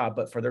for a job,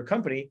 but for their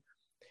company.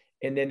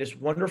 And then this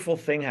wonderful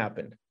thing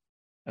happened.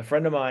 A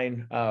friend of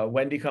mine,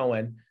 Wendy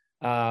Cohen,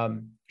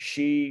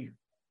 she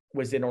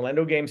was in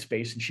Orlando Game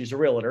Space and she's a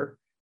realtor.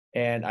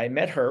 And I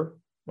met her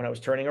when I was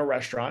turning a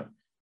restaurant,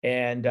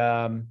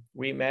 and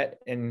we met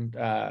and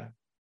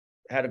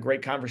had a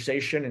great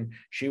conversation. And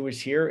she was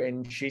here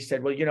and she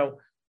said, well, you know,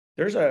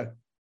 there's a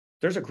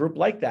group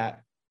like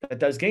that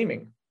does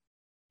gaming.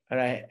 And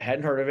I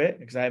hadn't heard of it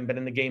because I haven't been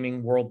in the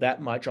gaming world that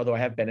much, although I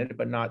have been in it,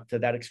 but not to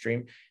that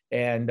extreme.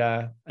 And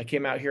I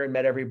came out here and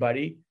met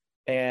everybody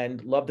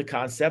and loved the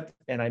concept.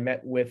 And I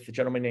met with a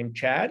gentleman named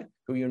Chad,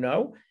 who you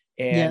know,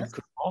 and Yes.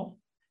 Kunal,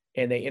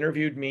 and they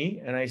interviewed me.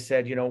 And I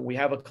said, you know, we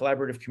have a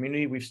collaborative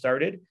community we've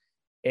started,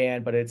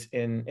 but it's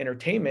in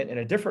entertainment in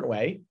a different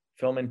way,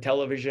 film and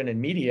television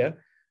and media,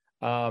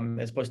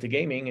 as opposed to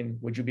gaming. And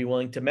would you be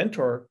willing to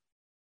mentor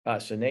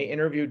us? And they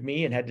interviewed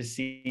me and had to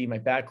see my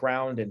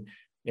background. And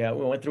yeah,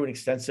 we went through an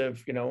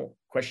extensive, you know,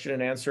 question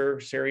and answer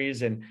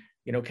series. And,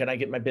 you know, can I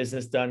get my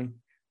business done?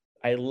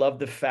 I love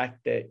the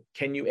fact that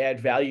can you add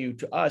value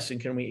to us and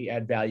can we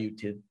add value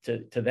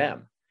to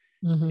them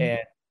Mm-hmm.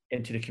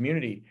 and to the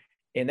community?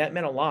 And that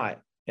meant a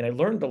lot. And I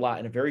learned a lot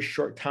in a very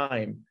short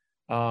time,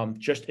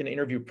 just in the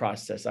interview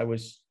process. I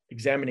was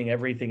examining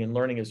everything and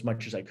learning as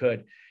much as I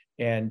could.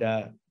 And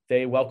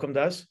they welcomed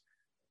us.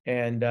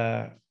 And,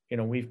 you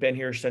know, we've been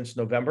here since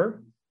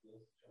November.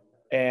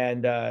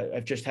 And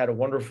I've just had a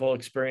wonderful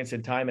experience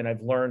in time, and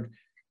I've learned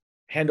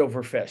hand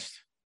over fist.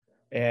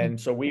 And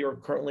so we are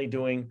currently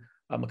doing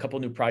a couple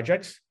new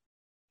projects,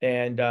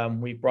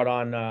 and we brought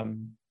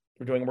on,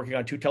 working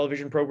on 2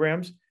 television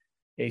programs,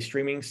 a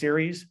streaming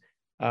series,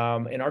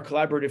 in our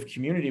collaborative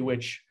community,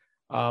 which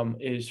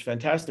is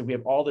fantastic. We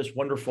have all this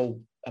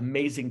wonderful,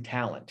 amazing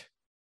talent.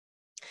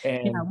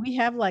 And Yeah, we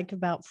have like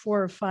about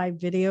 4 or 5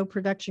 video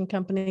production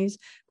companies.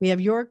 We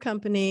have your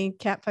company,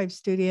 Cat 5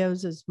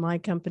 Studios is my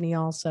company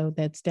also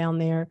that's down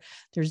there.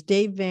 There's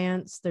Dave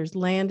Vance, there's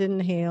Landon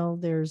Hale,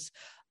 there's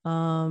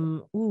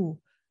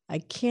I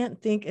can't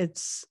think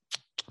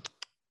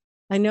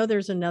I know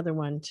there's another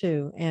one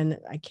too, and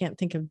I can't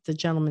think of the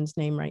gentleman's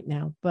name right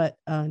now, but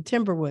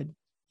Timberwood.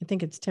 I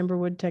think it's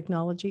Timberwood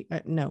Technology.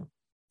 No,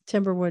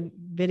 Timberwood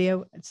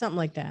Video, something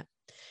like that.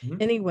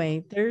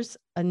 Anyway, there's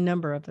a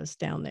number of us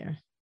down there.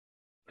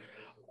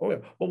 Oh, yeah.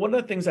 Well, one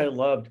of the things I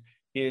loved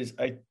is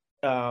I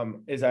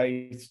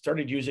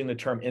started using the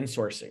term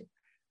insourcing,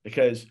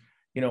 because,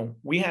 you know,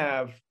 we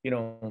have, you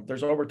know,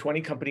 there's over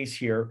 20 companies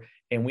here,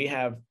 and we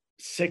have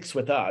 6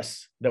 with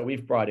us that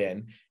we've brought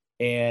in,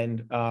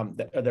 and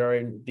that are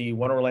in the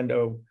One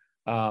Orlando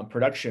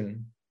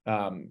production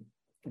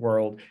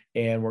world,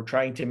 and we're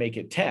trying to make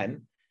it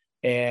 10.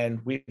 And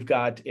we've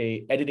got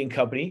a editing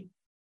company,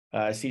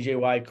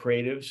 CJY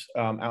Creatives,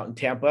 out in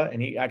Tampa,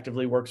 and he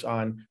actively works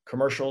on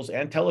commercials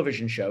and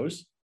television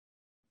shows.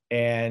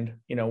 And,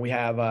 you know, we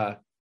have a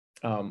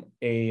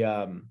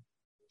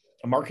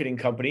marketing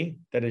company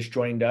that has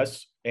joined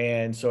us,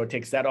 and so it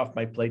takes that off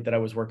my plate that I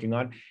was working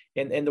on.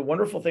 And the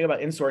wonderful thing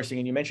about insourcing,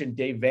 and you mentioned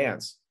Dave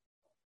Vance,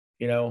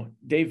 you know,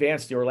 Dave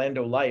Vance, the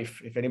Orlando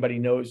Life, if anybody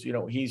knows, you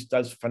know, he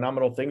does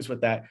phenomenal things with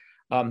that.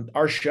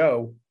 Our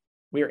show,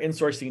 we are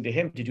insourcing to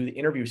him to do the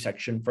interview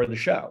section for the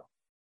show,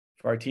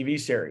 for our TV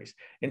series.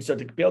 And so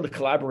to be able to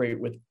collaborate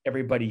with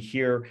everybody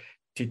here,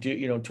 to do,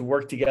 you know, to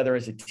work together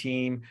as a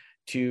team,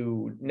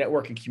 to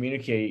network and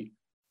communicate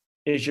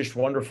is just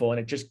wonderful. And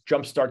it just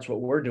jumpstarts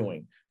what we're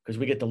doing, because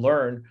we get to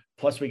learn,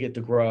 plus we get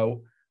to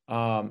grow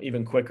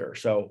even quicker.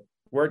 So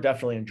we're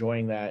definitely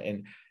enjoying that.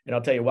 And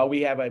I'll tell you, while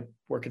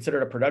we're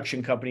considered a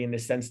production company in the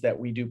sense that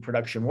we do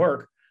production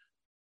work,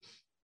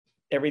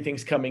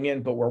 everything's coming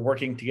in, but we're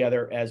working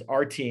together as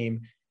our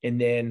team, and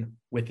then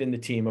within the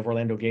team of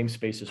Orlando Game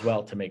Space as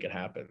well to make it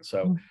happen.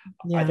 So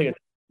Yeah. I think it's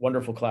a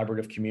wonderful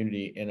collaborative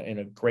community, and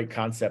a great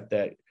concept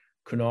that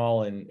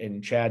Kunal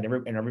and Chad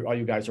and all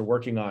you guys are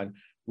working on,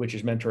 which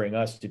is mentoring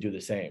us to do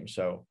the same.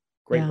 So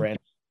great brand.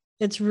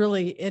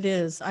 It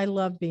is. I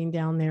love being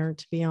down there,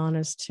 to be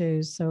honest,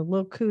 too. So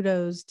little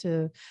kudos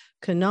to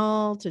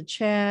Kunal, to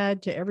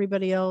Chad, to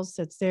everybody else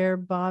that's there,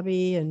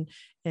 Bobby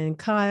and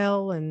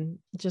Kyle, and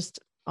just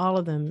all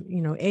of them,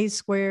 you know, A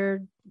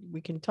Squared.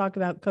 We can talk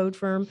about Code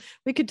Firm.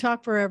 We could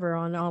talk forever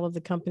on all of the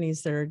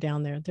companies that are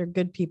down there. They're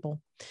good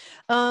people.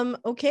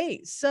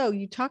 Okay, so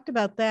you talked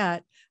about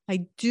that.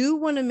 I do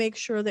want to make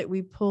sure that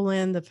we pull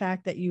in the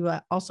fact that you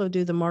also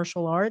do the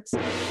martial arts,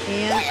 but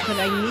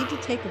I need to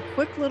take a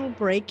quick little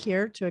break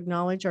here to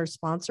acknowledge our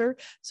sponsor.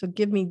 So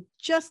give me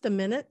just a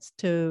minute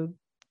to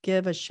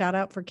give a shout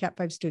out for Cat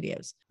 5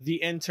 Studios. The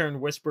Intern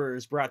Whisperer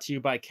is brought to you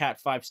by Cat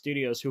 5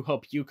 Studios, who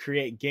help you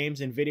create games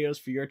and videos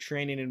for your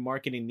training and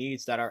marketing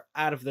needs that are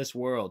out of this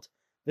world.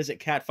 Visit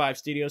Cat 5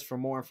 Studios for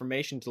more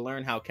information to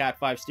learn how Cat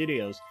 5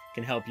 Studios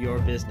can help your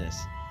business.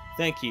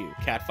 Thank you,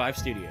 Cat 5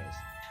 Studios.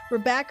 We're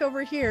back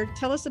over here.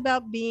 Tell us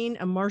about being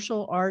a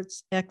martial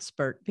arts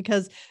expert,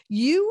 because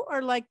you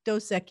are like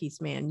Dos Equis,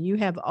 man. You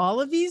have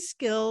all of these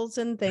skills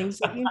and things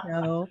that you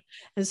know.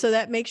 And so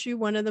that makes you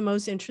one of the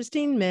most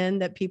interesting men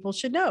that people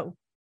should know.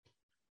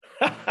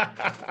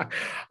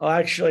 Well,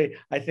 actually,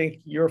 I think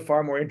you're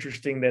far more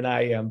interesting than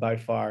I am by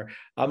far.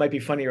 I might be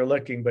funnier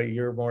looking, but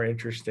you're more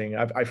interesting.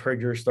 I've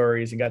heard your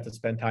stories and got to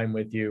spend time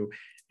with you.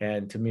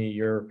 And to me,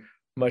 you're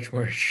much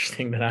more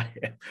interesting than I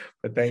am.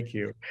 But thank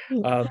you.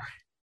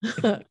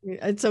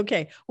 It's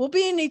okay. We'll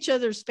be in each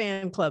other's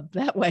fan club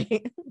that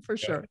way for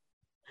sure.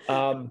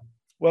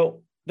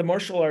 Well, the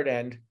martial art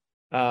end,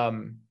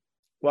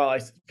 well, I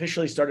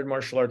officially started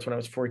martial arts when I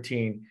was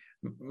 14.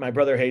 My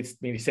brother hates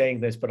me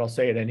saying this, but I'll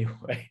say it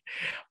anyway.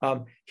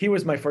 He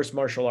was my first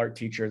martial art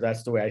teacher.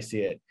 That's the way I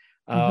see it.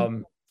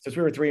 Since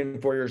we were 3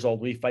 and 4 years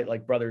old, we fight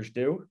like brothers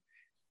do,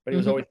 but he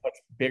was always much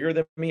bigger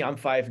than me. I'm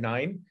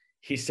 5'9".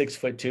 He's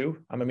 6'2".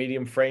 I'm a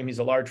medium frame. He's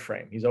a large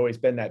frame. He's always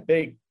been that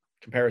big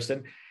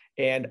comparison.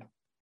 And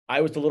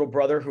I was the little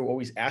brother who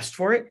always asked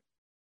for it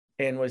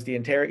and was the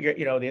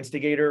the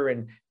instigator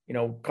and,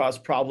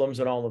 caused problems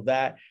and all of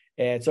that.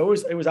 And so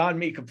it was on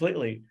me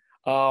completely.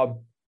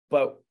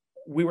 But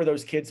we were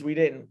those kids. We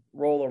didn't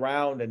roll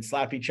around and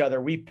slap each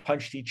other. We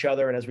punched each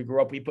other. And as we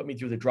grew up, he put me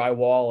through the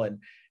drywall and,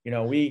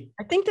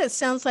 I think that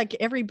sounds like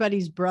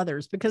everybody's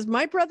brothers, because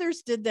my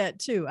brothers did that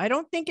too. I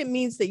don't think it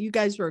means that you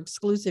guys were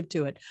exclusive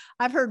to it.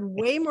 I've heard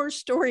way more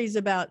stories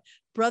about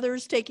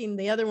brothers taking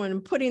the other one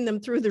and putting them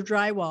through the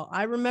drywall.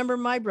 I remember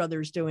my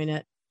brothers doing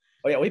it.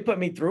 Oh yeah. He put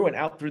me through and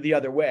out through the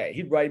other way.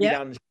 He'd ride me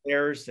down the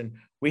stairs and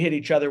we hit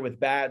each other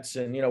with bats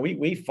and,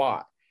 we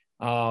fought,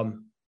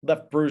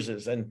 left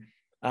bruises. And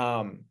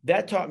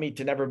that taught me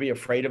to never be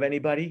afraid of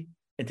anybody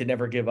and to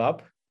never give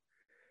up.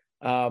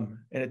 And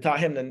it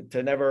taught him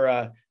to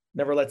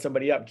never let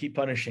somebody up, keep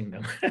punishing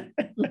them.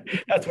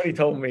 That's what he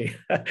told me.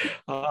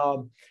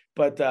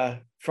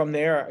 But from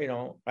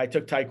there, I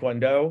took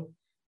Taekwondo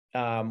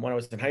when I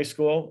was in high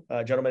school.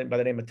 A gentleman by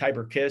the name of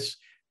Tiber Kiss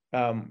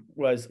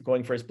was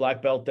going for his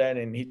black belt then,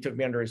 and he took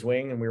me under his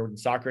wing and we were in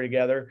soccer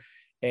together.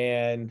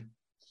 And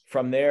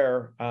from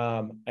there,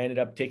 I ended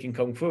up taking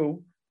Kung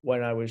Fu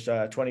when I was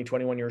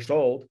 21 years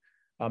old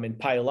in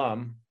Pai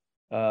Lam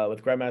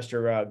with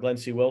Grandmaster Glenn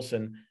C.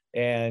 Wilson.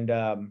 And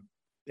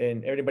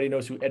everybody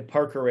knows who Ed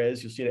Parker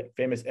is. You'll see the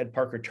famous Ed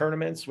Parker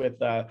tournaments with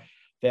that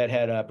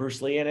had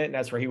Bruce Lee in it. And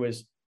that's where he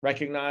was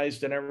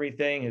recognized and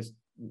everything.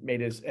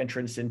 Made his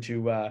entrance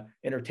into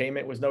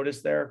entertainment was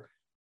noticed there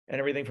and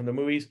everything from the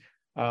movies.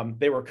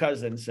 They were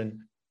cousins and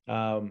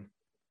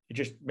it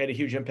just made a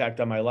huge impact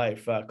on my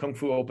life. Kung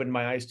Fu opened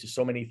my eyes to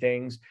so many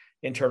things,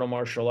 internal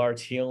martial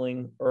arts,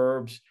 healing,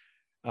 herbs.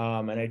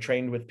 And I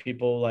trained with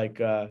people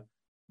like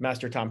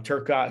Master Tom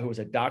Turcotte, who was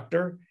a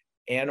doctor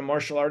and a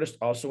martial artist,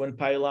 also in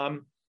Pai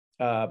Lam.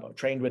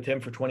 Trained with him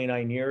for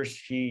 29 years.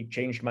 He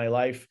changed my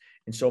life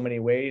in so many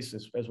ways,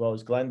 as well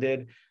as Glenn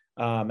did,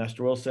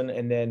 Master Wilson.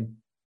 And then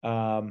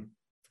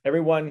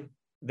everyone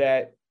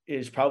that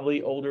is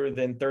probably older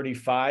than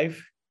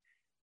 35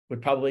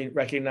 would probably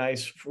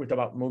recognize, we're talking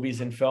about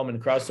movies and film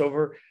and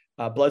crossover,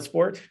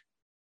 Bloodsport.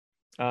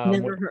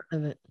 Never heard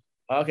of it.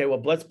 Okay, well,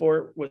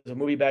 Bloodsport was a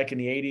movie back in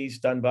the 80s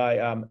done by,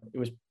 it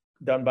was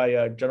done by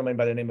a gentleman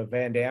by the name of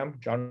Van Damme,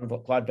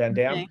 Jean-Claude Van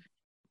Damme. Okay.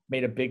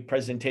 Made a big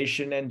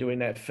presentation and doing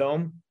that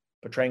film,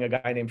 portraying a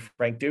guy named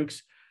Frank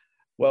Dukes.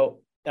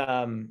 Well,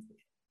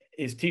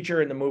 his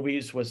teacher in the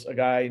movies was a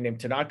guy named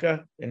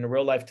Tanaka. In the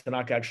real life,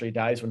 Tanaka actually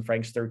dies when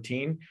Frank's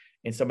 13.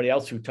 And somebody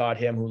else who taught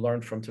him, who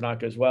learned from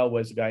Tanaka as well,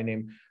 was a guy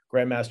named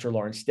Grandmaster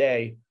Lawrence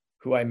Day,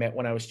 who I met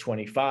when I was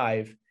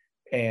 25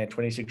 and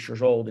 26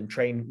 years old and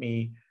trained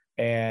me.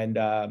 And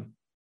I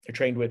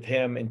trained with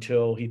him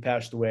until he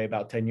passed away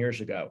about 10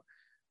 years ago.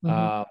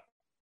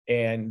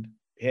 And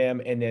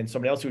him, and then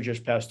somebody else who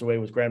just passed away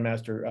was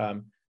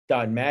Grandmaster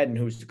Don Madden,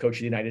 who's the coach of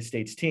the United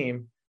States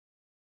team.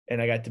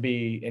 And I got to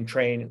be and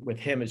train with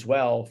him as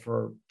well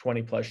for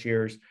 20 plus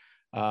years.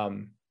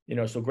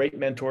 So great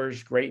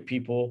mentors, great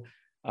people.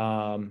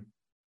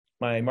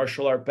 My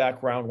martial art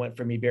background went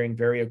from me being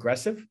very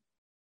aggressive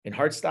and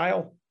hard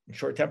style and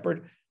short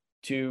tempered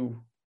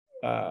to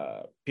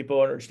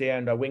people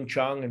understand Wing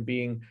Chun and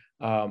being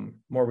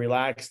more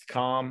relaxed,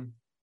 calm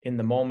in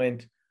the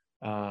moment,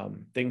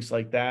 things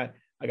like that.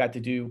 I got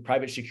to do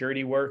private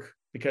security work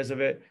because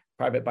of it,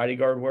 private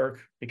bodyguard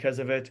work because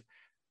of it.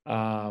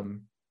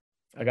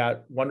 I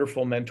got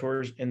wonderful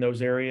mentors in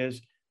those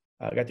areas.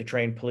 I got to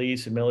train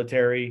police and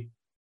military.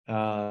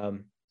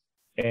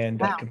 And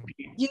wow.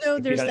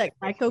 There's that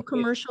Geico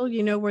commercial,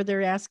 where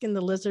they're asking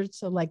the lizard.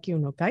 So like,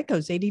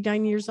 Geico's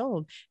 89 years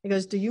old. He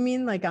goes, do you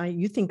mean like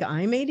you think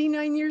I'm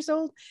 89 years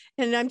old?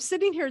 And I'm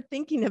sitting here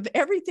thinking of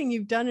everything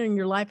you've done in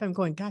your life. I'm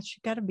going, gosh,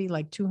 you got to be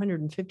like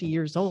 250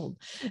 years old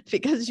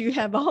because you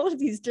have all of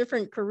these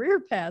different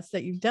career paths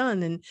that you've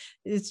done. And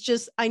it's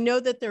just, I know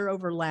that they're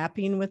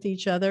overlapping with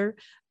each other,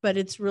 but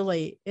it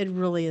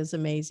really is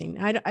amazing.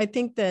 I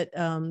think that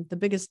the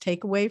biggest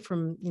takeaway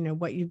from,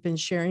 what you've been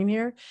sharing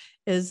here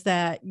is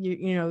that,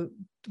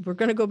 we're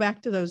going to go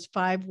back to those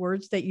 5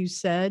 words that you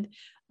said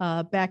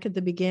back at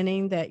the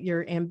beginning, that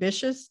you're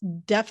ambitious.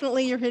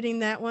 Definitely you're hitting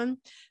that one.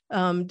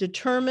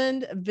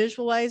 Determined,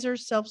 visualizer,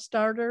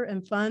 self-starter,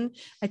 and fun.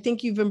 I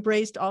think you've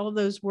embraced all of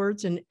those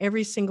words in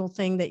every single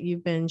thing that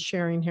you've been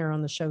sharing here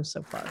on the show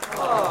so far.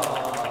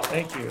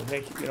 Thank you.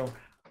 Thank you. You know,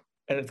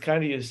 and it's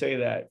kind of you to say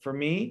that. For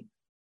me,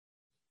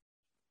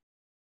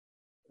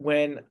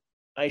 when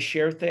I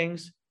share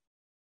things,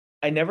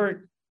 I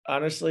never,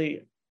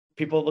 honestly,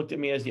 people looked at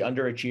me as the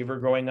underachiever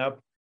growing up.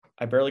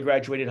 I barely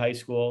graduated high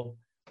school.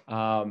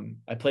 I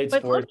played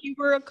But look, sports. you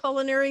were a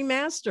culinary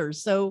master.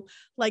 So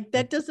like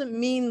that doesn't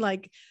mean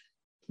like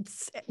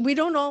we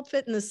don't all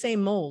fit in the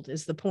same mold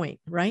is the point,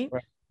 right?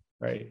 Right.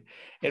 Right.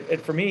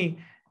 And for me,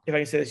 if I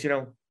can say this, you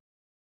know,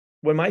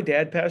 when my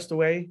dad passed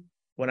away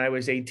when I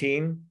was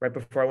 18, right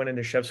before I went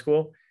into chef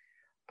school,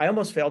 I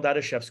almost failed out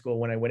of chef school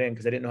when I went in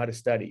because I didn't know how to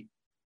study.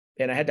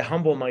 And I had to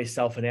humble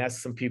myself and ask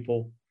some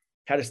people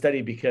how to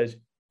study, because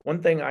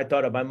one thing I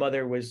thought of, my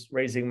mother was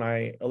raising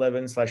my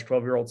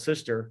 11/12-year-old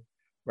sister,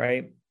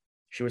 right?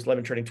 She was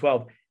 11 turning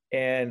 12.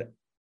 And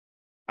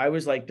I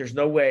was like, there's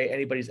no way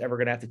anybody's ever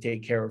going to have to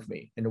take care of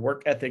me. And the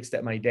work ethics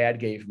that my dad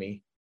gave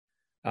me,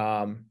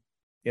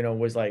 you know,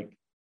 was like,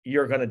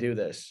 you're going to do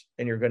this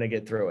and you're going to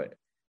get through it.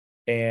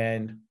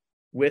 And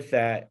with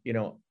that, you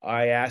know,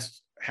 I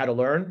asked how to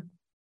learn.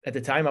 At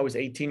the time I was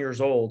 18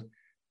 years old.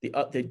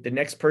 The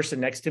next person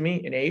next to me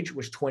in age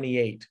was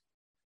 28.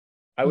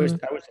 I was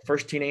the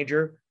first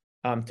teenager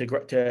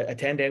to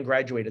attend and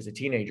graduate as a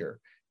teenager.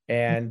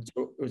 And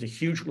so it was a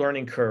huge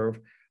learning curve.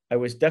 I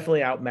was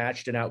definitely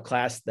outmatched and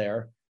outclassed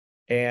there.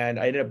 And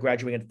I ended up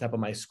graduating at the top of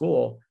my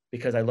school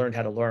because I learned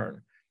how to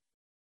learn.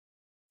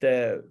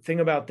 The thing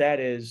about that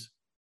is,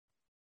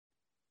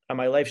 on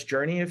my life's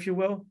journey, if you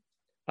will,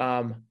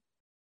 I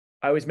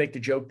always make the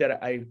joke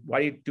that why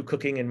do you do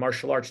cooking and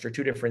martial arts? They're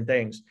two different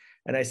things.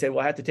 And I say, well,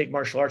 I have to take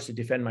martial arts to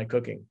defend my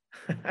cooking.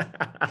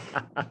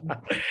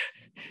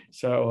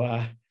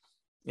 So,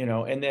 you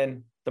know, and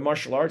then the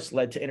martial arts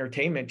led to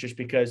entertainment just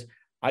because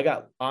I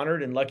got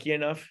honored and lucky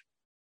enough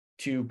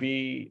to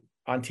be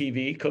on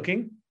TV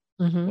cooking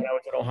when I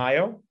was in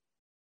Ohio.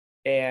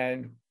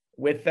 And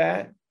with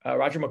that,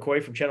 Roger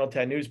McCoy from Channel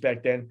 10 News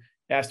back then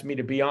asked me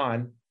to be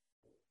on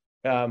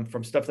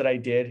from stuff that I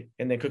did,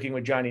 and then Cooking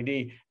with Johnny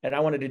D. And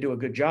I wanted to do a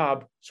good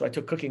job. So I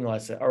took cooking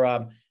lesson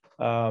or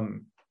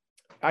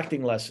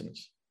acting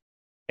lessons.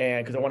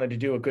 And because I wanted to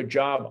do a good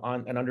job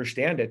on and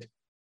understand it,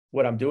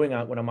 what I'm doing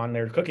when I'm on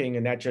there cooking.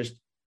 And that just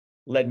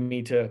led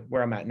me to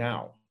where I'm at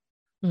now.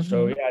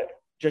 So yeah,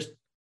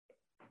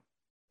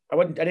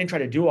 I didn't try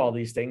to do all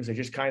these things. I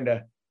just kind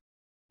of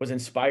was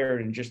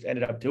inspired and just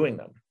ended up doing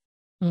them.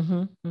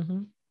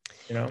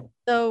 You know?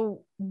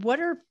 So what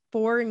are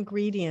 4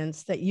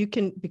 ingredients that you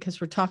can, because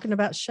we're talking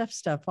about chef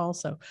stuff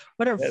also,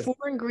 what are 4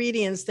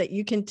 ingredients that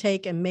you can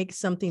take and make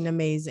something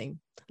amazing,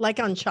 like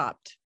on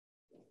Chopped?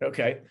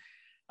 Okay.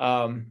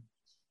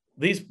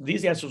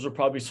 These answers will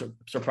probably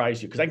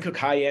surprise you because I can cook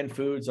high-end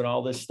foods and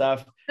all this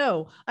stuff.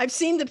 No, I've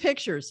seen the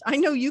pictures. I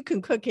know you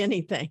can cook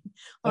anything.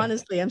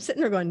 Honestly, I'm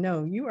sitting there going,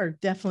 no, you are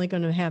definitely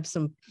going to have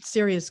some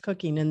serious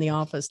cooking in the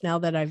office. Now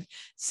that I've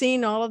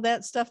seen all of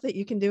that stuff that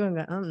you can do, I'm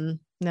going,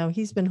 no,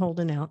 he's been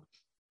holding out.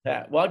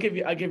 Yeah. Well, I'll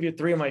give you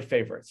 3 of my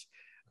favorites.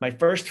 My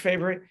first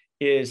favorite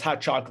is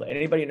hot chocolate.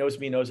 Anybody who knows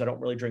me knows I don't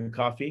really drink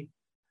coffee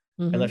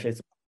unless it's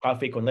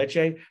coffee con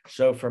leche.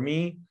 So for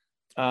me,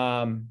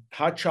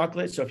 hot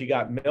chocolate. So if you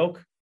got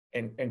milk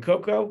and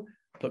cocoa,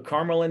 put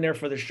caramel in there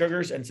for the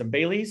sugars and some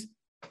Baileys.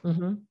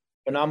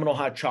 Phenomenal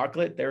hot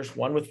chocolate. There's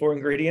one with 4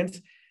 ingredients.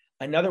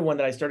 Another one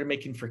that I started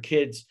making for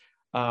kids,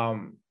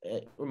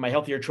 my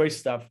healthier choice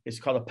stuff, is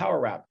called a power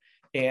wrap.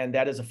 And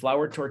that is a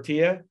flour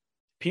tortilla,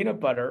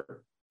 peanut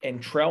butter, and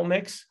trail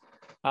mix.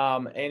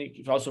 And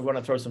you also want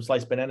to throw some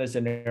sliced bananas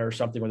in there or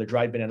something, or the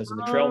dried bananas in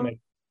the trail mix.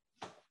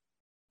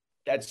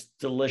 That's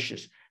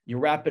delicious. You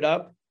wrap it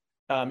up.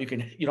 You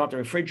don't have to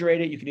refrigerate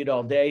it. You can eat it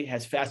all day. It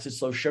has fast and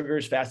slow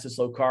sugars, fast and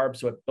slow carbs.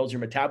 So it builds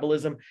your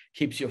metabolism,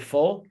 keeps you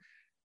full.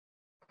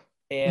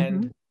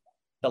 And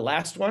the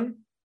last one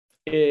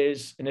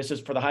is, and this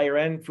is for the higher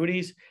end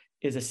foodies,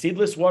 is a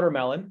seedless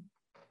watermelon.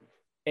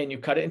 And you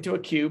cut it into a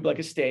cube like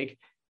a steak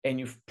and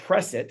you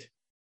press it,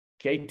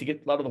 okay, to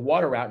get a lot of the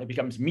water out, and it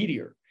becomes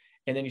meatier.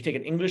 And then you take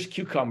an English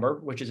cucumber,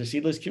 which is a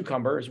seedless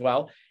cucumber as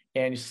well,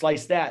 and you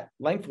slice that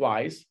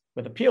lengthwise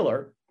with a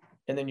peeler,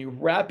 and then you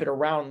wrap it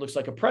around, looks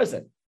like a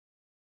present.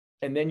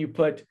 And then you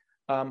put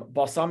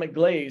balsamic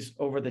glaze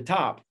over the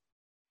top,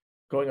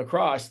 going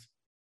across.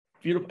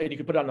 Beautiful. And you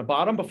can put it on the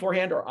bottom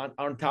beforehand or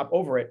on top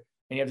over it.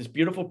 And you have this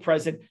beautiful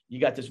present. You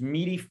got this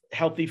meaty,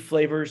 healthy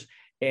flavors,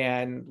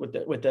 and with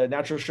the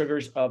natural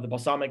sugars of the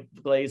balsamic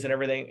glaze and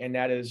everything. And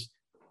that is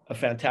a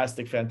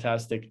fantastic,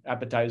 fantastic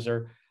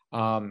appetizer.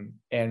 And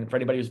for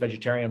anybody who's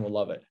vegetarian will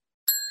love it.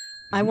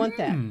 I want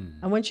that.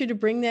 I want you to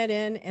bring that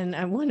in, and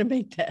I want to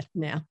make that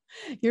now.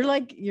 You're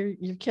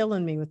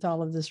killing me with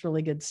all of this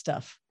really good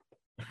stuff.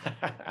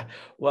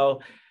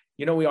 Well,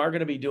 you know, we are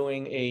going to be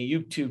doing a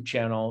YouTube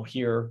channel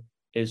here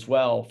as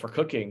well for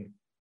cooking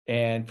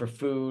and for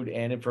food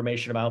and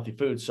information about healthy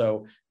food.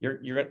 So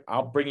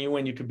I'll bring you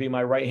in. You could be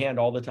my right hand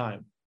all the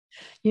time.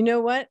 You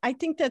know what? I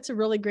think that's a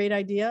really great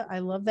idea. I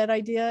love that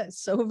idea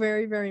so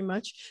very, very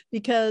much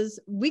because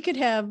we could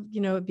have,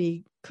 it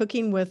be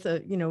cooking with,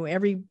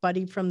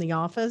 everybody from the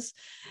office.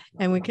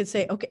 And we could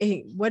say,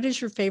 okay, what is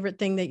your favorite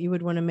thing that you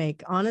would want to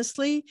make?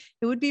 Honestly,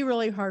 it would be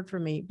really hard for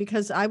me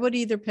because I would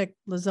either pick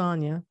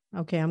lasagna.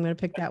 Okay, I'm going to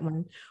pick that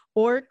one,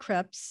 or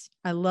crepes.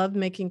 I love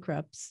making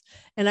crepes.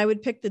 And I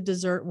would pick the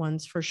dessert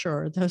ones for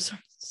sure. Those are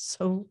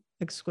so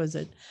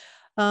exquisite.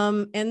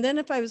 And then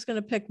if I was going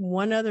to pick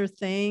one other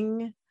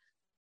thing,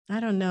 I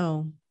don't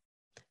know.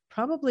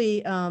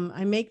 Probably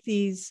I make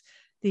these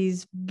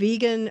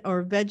vegan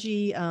or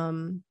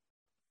veggie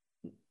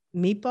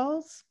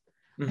meatballs.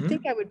 I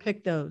think I would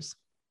pick those.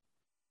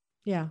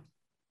 Yeah.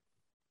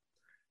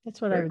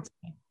 That's what I would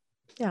say.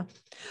 Yeah.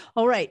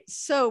 All right.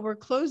 So we're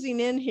closing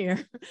in here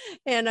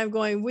and I'm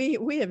going,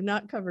 we have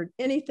not covered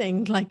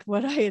anything like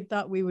what I had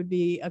thought we would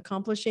be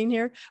accomplishing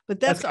here, but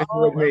that's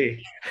all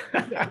me.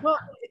 Well,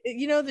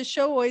 the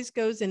show always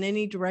goes in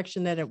any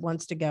direction that it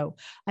wants to go.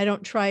 I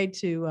don't try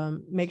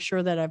to make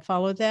sure that I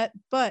follow that,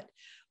 but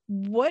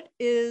what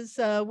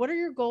are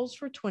your goals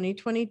for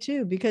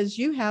 2022? Because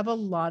you have a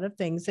lot of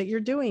things that you're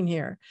doing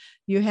here.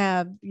 You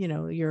have,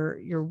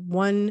 your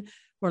one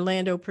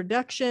Orlando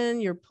production,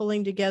 you're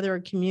pulling together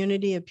a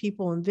community of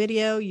people in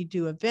video, you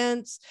do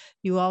events,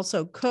 you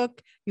also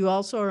cook, you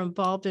also are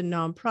involved in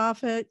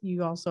nonprofit,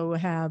 you also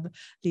have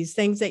these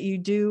things that you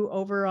do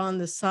over on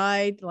the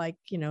side, like,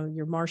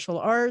 your martial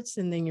arts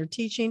and then your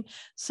teaching.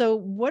 So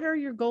what are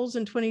your goals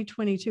in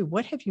 2022?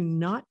 What have you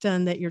not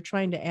done that you're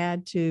trying to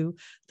add to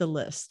the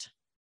list?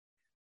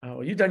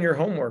 Oh, you've done your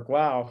homework.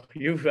 Wow.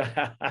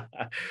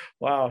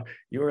 Wow.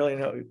 You really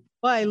know.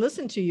 Well, I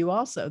listen to you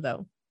also,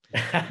 though.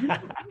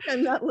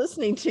 I'm not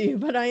listening to you,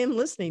 but I am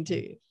listening to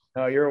you.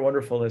 No, you're a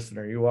wonderful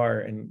listener. You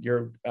are, and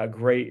you're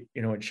great,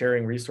 at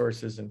sharing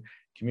resources and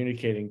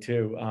communicating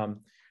too.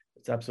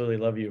 It's absolutely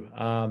love you.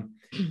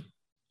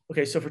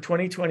 Okay, so for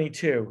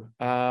 2022,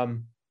 a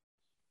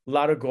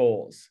lot of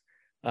goals.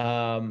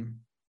 For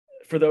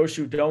those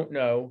who don't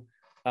know,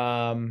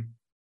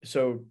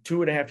 so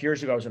 2.5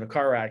 years ago, I was in a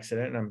car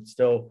accident, and I'm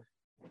still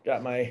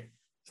got my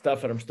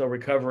stuff, and I'm still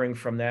recovering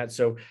from that.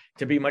 So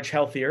to be much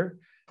healthier.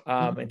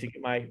 And to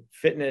get my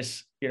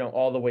fitness,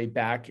 all the way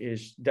back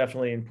is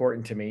definitely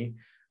important to me.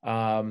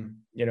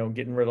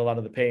 Getting rid of a lot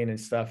of the pain and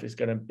stuff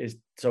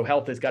so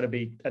health has got to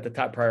be at the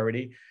top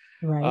priority.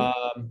 Right.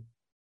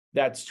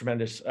 That's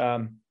tremendous.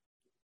 The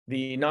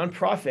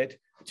nonprofit,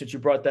 since you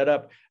brought that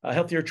up,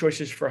 Healthier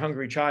Choices for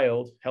Hungry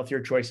Child,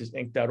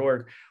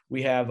 healthierchoicesinc.org.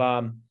 We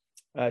have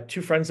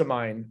two friends of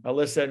mine,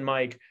 Alyssa and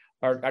Mike,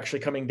 are actually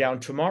coming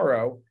down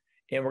tomorrow,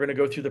 and we're going to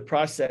go through the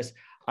process.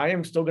 I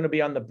am still going to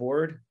be on the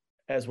board,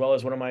 as well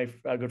as one of my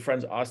good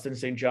friends, Austin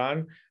St.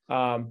 John.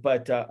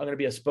 But I'm going to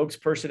be a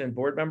spokesperson and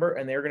board member,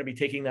 and they're going to be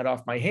taking that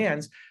off my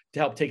hands to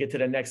help take it to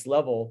the next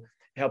level,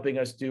 helping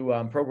us do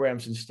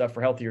programs and stuff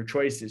for Healthier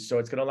Choices. So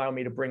it's going to allow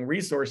me to bring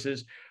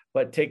resources,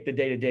 but take the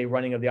day-to-day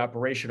running of the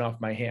operation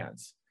off my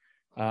hands.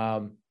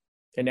 And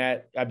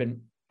that I've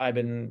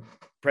been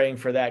praying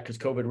for that, because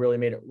COVID really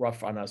made it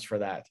rough on us for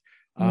that.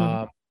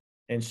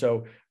 And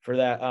so for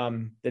that,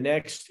 the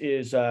next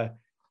is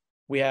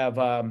we have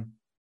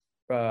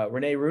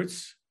Renee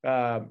Ruiz,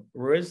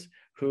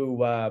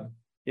 who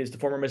is the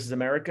former Mrs.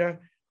 America.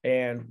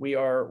 And we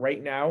are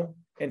right now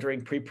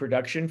entering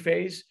pre-production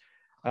phase.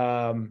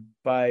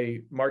 By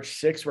March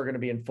 6th, we're going to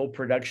be in full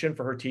production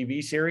for her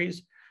TV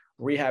series,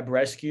 Rehab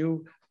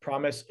Rescue,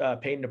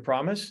 Pain to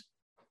Promise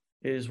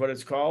is what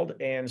it's called.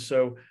 And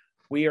so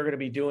we are going to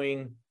be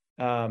doing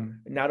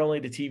not only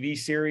the TV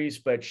series,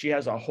 but she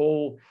has a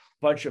whole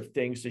bunch of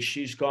things that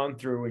she's gone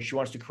through, and she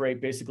wants to create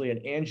basically an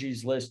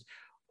Angie's List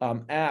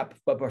app,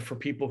 but for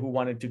people who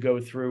wanted to go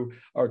through,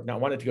 or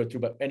not wanted to go through,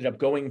 but ended up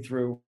going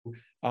through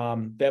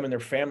them and their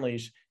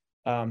families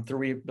through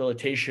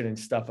rehabilitation and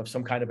stuff of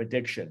some kind of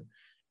addiction.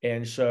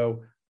 And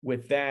so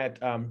with that,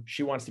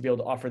 she wants to be able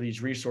to offer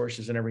these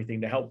resources and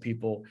everything to help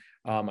people.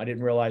 I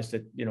didn't realize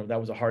that, that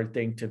was a hard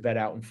thing to vet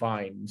out and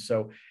find. And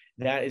so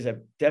that is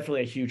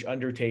definitely a huge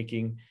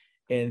undertaking.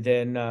 And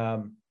then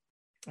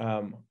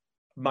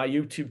my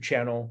YouTube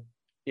channel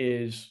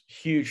is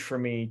huge for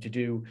me to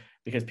do,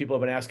 because people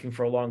have been asking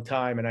for a long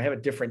time, and I have a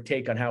different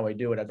take on how I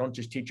do it. I don't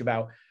just teach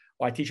about,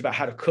 I teach about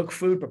how to cook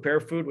food,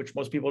 prepare food, which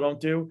most people don't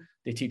do.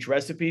 They teach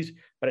recipes,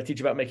 but I teach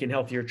about making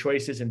healthier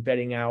choices and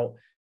vetting out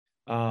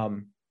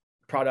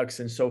products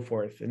and so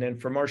forth. And then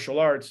for martial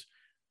arts,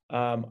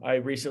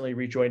 I recently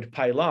rejoined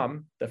Pai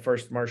Lam, the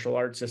first martial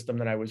arts system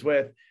that I was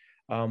with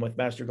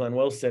Master Glenn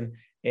Wilson.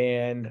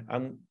 And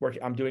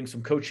I'm doing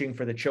some coaching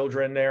for the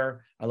children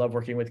there. I love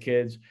working with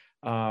kids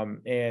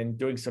and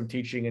doing some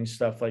teaching and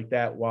stuff like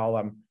that while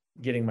I'm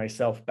getting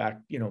myself back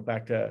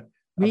to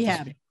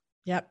rehab.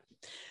 Yep.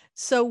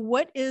 So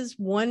what is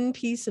one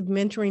piece of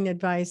mentoring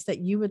advice that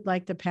you would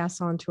like to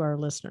pass on to our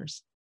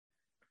listeners?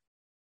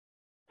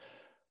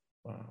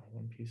 Wow.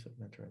 One piece of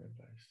mentoring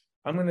advice.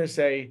 I'm going to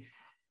say,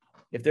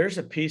 if there's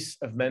a piece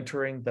of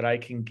mentoring that I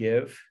can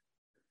give,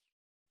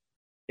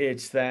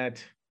 it's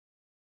that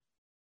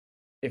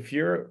if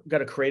you're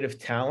got a creative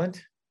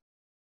talent,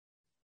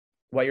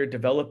 while you're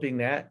developing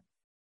that,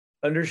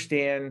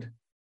 understand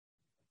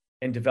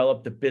and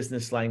develop the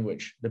business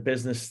language, the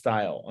business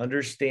style,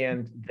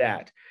 understand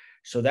that.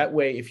 So that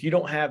way, if you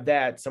don't have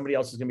that, somebody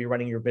else is going to be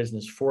running your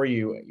business for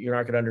you. You're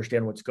not going to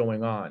understand what's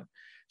going on.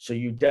 So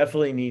you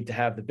definitely need to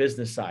have the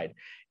business side.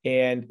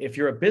 And if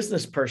you're a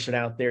business person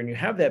out there and you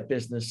have that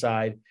business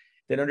side,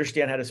 then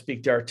understand how to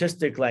speak the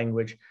artistic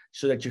language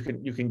so that you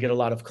can get a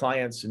lot of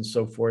clients and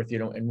so forth,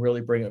 and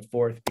really bring it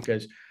forth.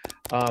 Because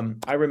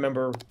I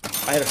remember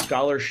I had a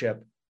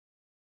scholarship,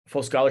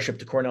 full scholarship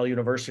to Cornell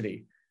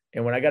University.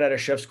 And when I got out of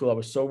chef school, I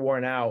was so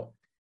worn out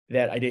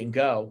that I didn't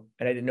go,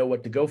 and I didn't know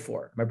what to go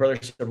for. My brother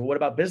said, well, what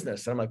about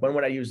business? And I'm like, when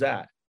would I use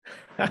that?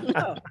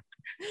 No.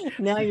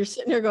 Now you're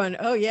sitting there going,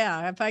 oh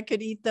yeah, if I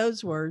could eat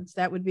those words,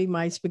 that would be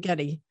my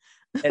spaghetti.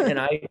 and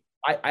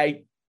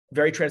I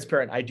very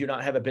transparent. I do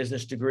not have a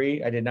business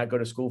degree. I did not go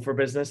to school for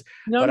business.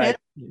 No, but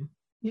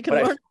you can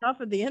learn off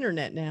of the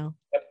internet now.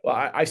 Well,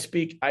 I've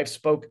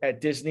spoke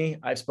at Disney.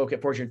 I've spoke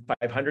at Fortune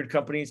 500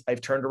 companies.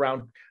 I've turned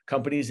around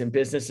companies and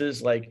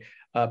businesses like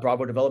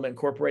Bravo Development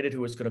Incorporated,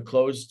 who was going to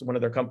close one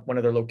of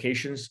their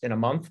locations in a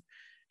month.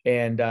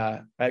 And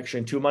actually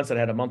in 2 months, I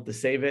had a month to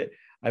save it.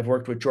 I've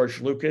worked with George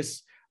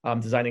Lucas,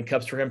 designing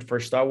cups for him for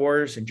Star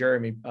Wars, and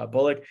Jeremy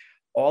Bullock.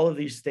 All of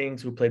these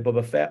things, who played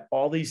Boba Fett,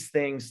 all these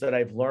things that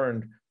I've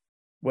learned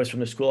was from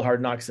the School of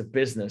Hard Knocks of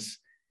business.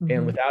 Mm-hmm.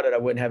 And without it, I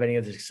wouldn't have any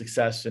of the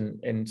success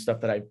and stuff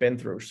that I've been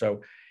through.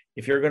 So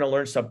if you're going to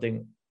learn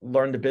something,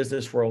 learn the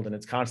business world, and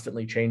it's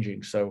constantly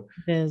changing. So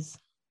it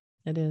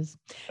is.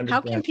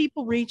 How can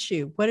people reach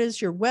you? What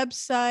is your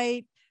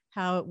website?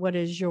 What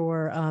is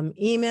your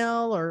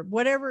email or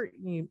whatever?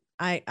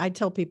 I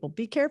tell people,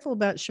 be careful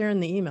about sharing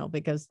the email,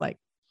 because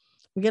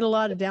we get a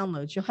lot of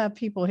downloads. You'll have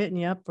people hitting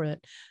you up for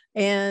it.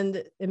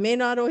 And it may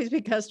not always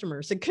be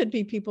customers. It could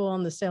be people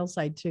on the sales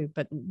side too,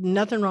 but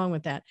nothing wrong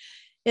with that.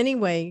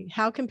 Anyway,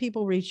 how can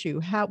people reach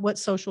you? What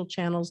social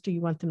channels do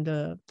you want them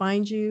to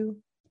find you?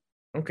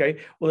 Okay.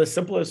 Well, the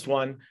simplest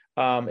one,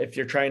 if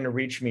you're trying to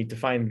reach me, to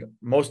find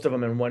most of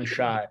them in one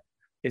shot,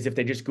 is if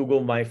they just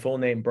Google my full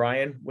name,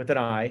 Brian with an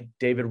I,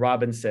 David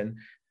Robinson.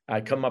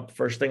 I come up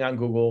first thing on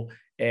Google,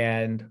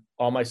 and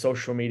all my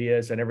social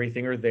medias and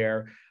everything are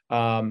there.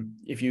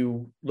 If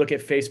you look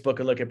at Facebook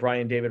and look at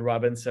Brian David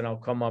Robinson, I'll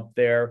come up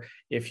there.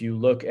 If you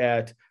look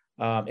at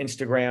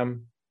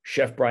Instagram,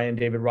 Chef Brian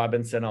David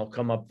Robinson, I'll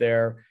come up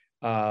there.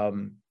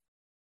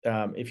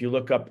 If you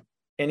look up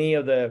any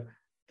of the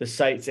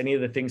sites, any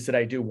of the things that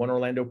I do, One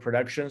Orlando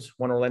Productions,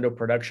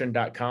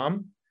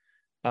 oneorlandoproduction.com,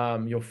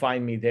 you'll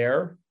find me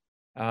there.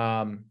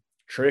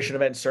 Tradition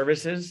Event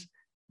Services,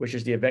 which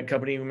is the event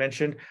company you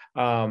mentioned,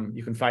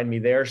 you can find me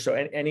there. So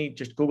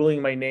just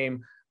Googling my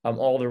name,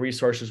 all the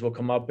resources will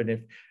come up. And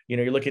if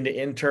you're looking to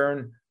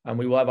intern,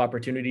 we will have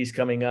opportunities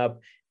coming up.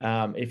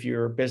 If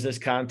you're a business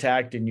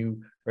contact and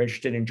you are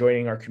interested in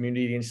joining our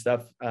community and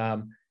stuff,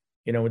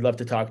 we'd love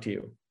to talk to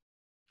you.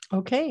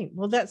 Okay.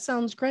 Well, that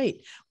sounds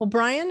great. Well,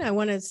 Brian, I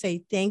want to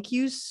say thank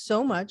you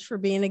so much for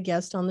being a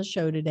guest on the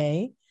show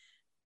today.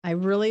 I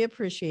really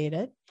appreciate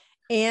it.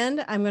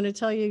 And I'm going to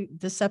tell you,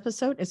 this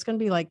episode, it's going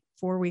to be like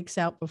 4 weeks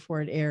out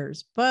before it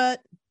airs,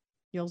 but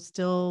you'll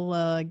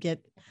still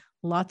get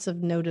lots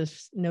of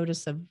notice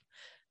of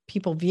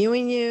people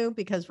viewing you,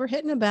 because we're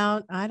hitting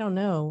about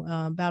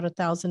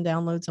 1,000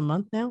 downloads a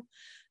month now.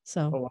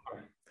 So, oh, wow.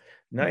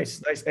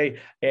 Nice. Hey,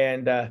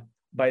 and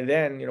by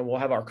then, we'll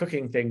have our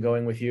cooking thing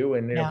going with you,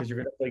 and because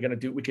you're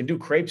definitely we can do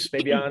crepes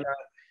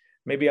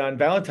maybe on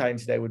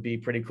Valentine's Day would be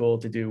pretty cool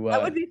to do.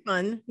 That would be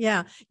fun.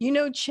 Yeah.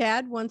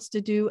 Chad wants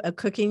to do a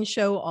cooking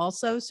show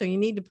also, so you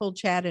need to pull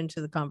Chad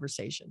into the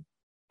conversation.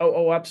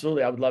 Oh,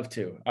 absolutely. I would love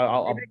to.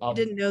 I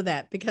didn't know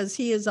that, because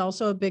he is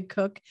also a big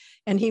cook,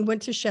 and he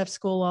went to chef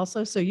school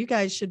also. So you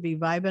guys should be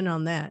vibing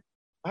on that.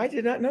 I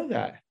did not know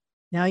that.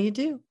 Now you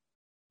do.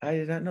 I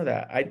did not know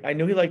that. I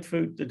knew he liked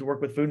food, to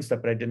work with food and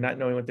stuff, but I did not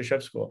know he went to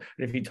chef school.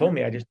 And if he told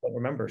me, I just don't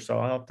remember. So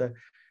I'll have to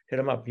hit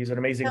him up. He's an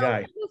amazing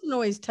guy. He doesn't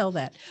always tell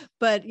that,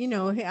 but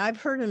I've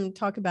heard him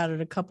talk about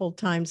it a couple of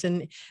times.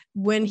 And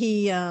when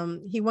he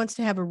wants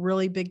to have a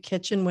really big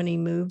kitchen when he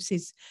moves,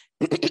 he's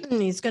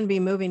going to be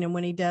moving, and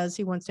when he does,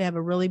 he wants to have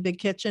a really big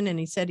kitchen. And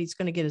he said he's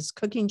going to get his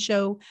cooking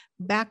show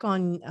back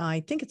on. I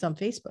think it's on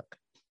Facebook.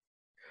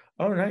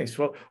 Oh, nice.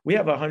 Well, we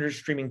have 100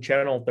 streaming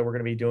channel that we're going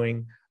to be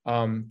doing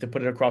to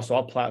put it across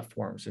all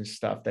platforms and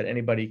stuff that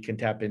anybody can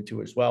tap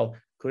into as well,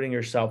 including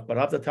yourself. But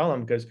I'll have to tell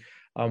them, because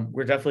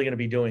we're definitely going to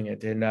be doing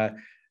it. And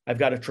I've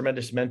got a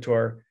tremendous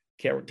mentor.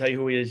 Can't tell you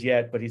who he is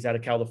yet, but he's out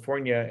of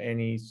California, and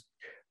he's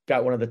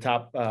got one of the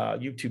top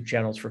YouTube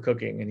channels for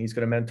cooking, and he's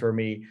going to mentor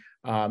me.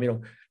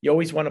 You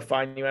always want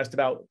to you asked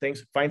about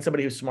things, find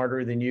somebody who's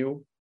smarter than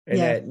you and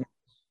that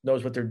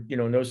knows what they're,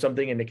 knows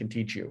something, and they can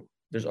teach you.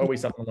 There's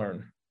always something to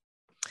learn.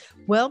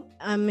 Well,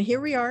 here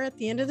we are at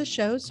the end of the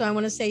show. So I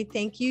want to say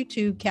thank you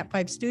to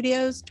Cat5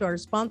 Studios, to our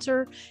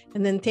sponsor,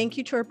 and then thank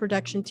you to our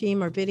production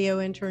team, our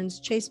video interns,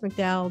 Chase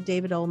McDowell,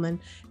 David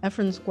Ullman,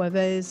 Efren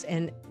Squaves,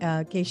 and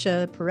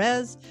Geisha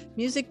Perez.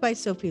 Music by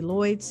Sophie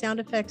Lloyd. Sound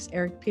effects,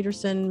 Eric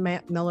Peterson,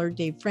 Matt Miller,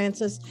 Dave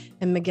Francis,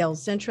 and Miguel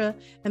Zentra.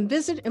 And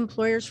visit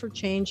Employers for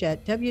Change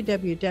at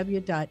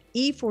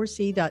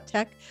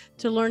www.e4c.tech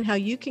to learn how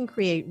you can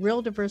create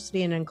real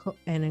diversity and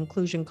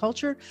inclusion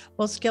culture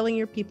while scaling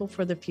your people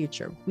for the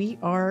future. We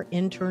are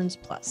Interns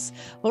Plus.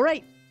 All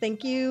right.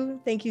 Thank you.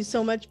 Thank you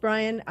so much,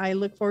 Brian. I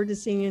look forward to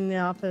seeing you in the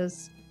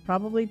office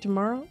probably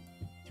tomorrow.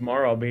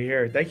 Tomorrow I'll be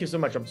here. Thank you so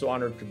much. I'm so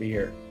honored to be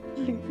here.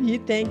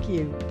 Thank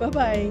you.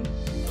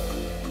 Bye-bye.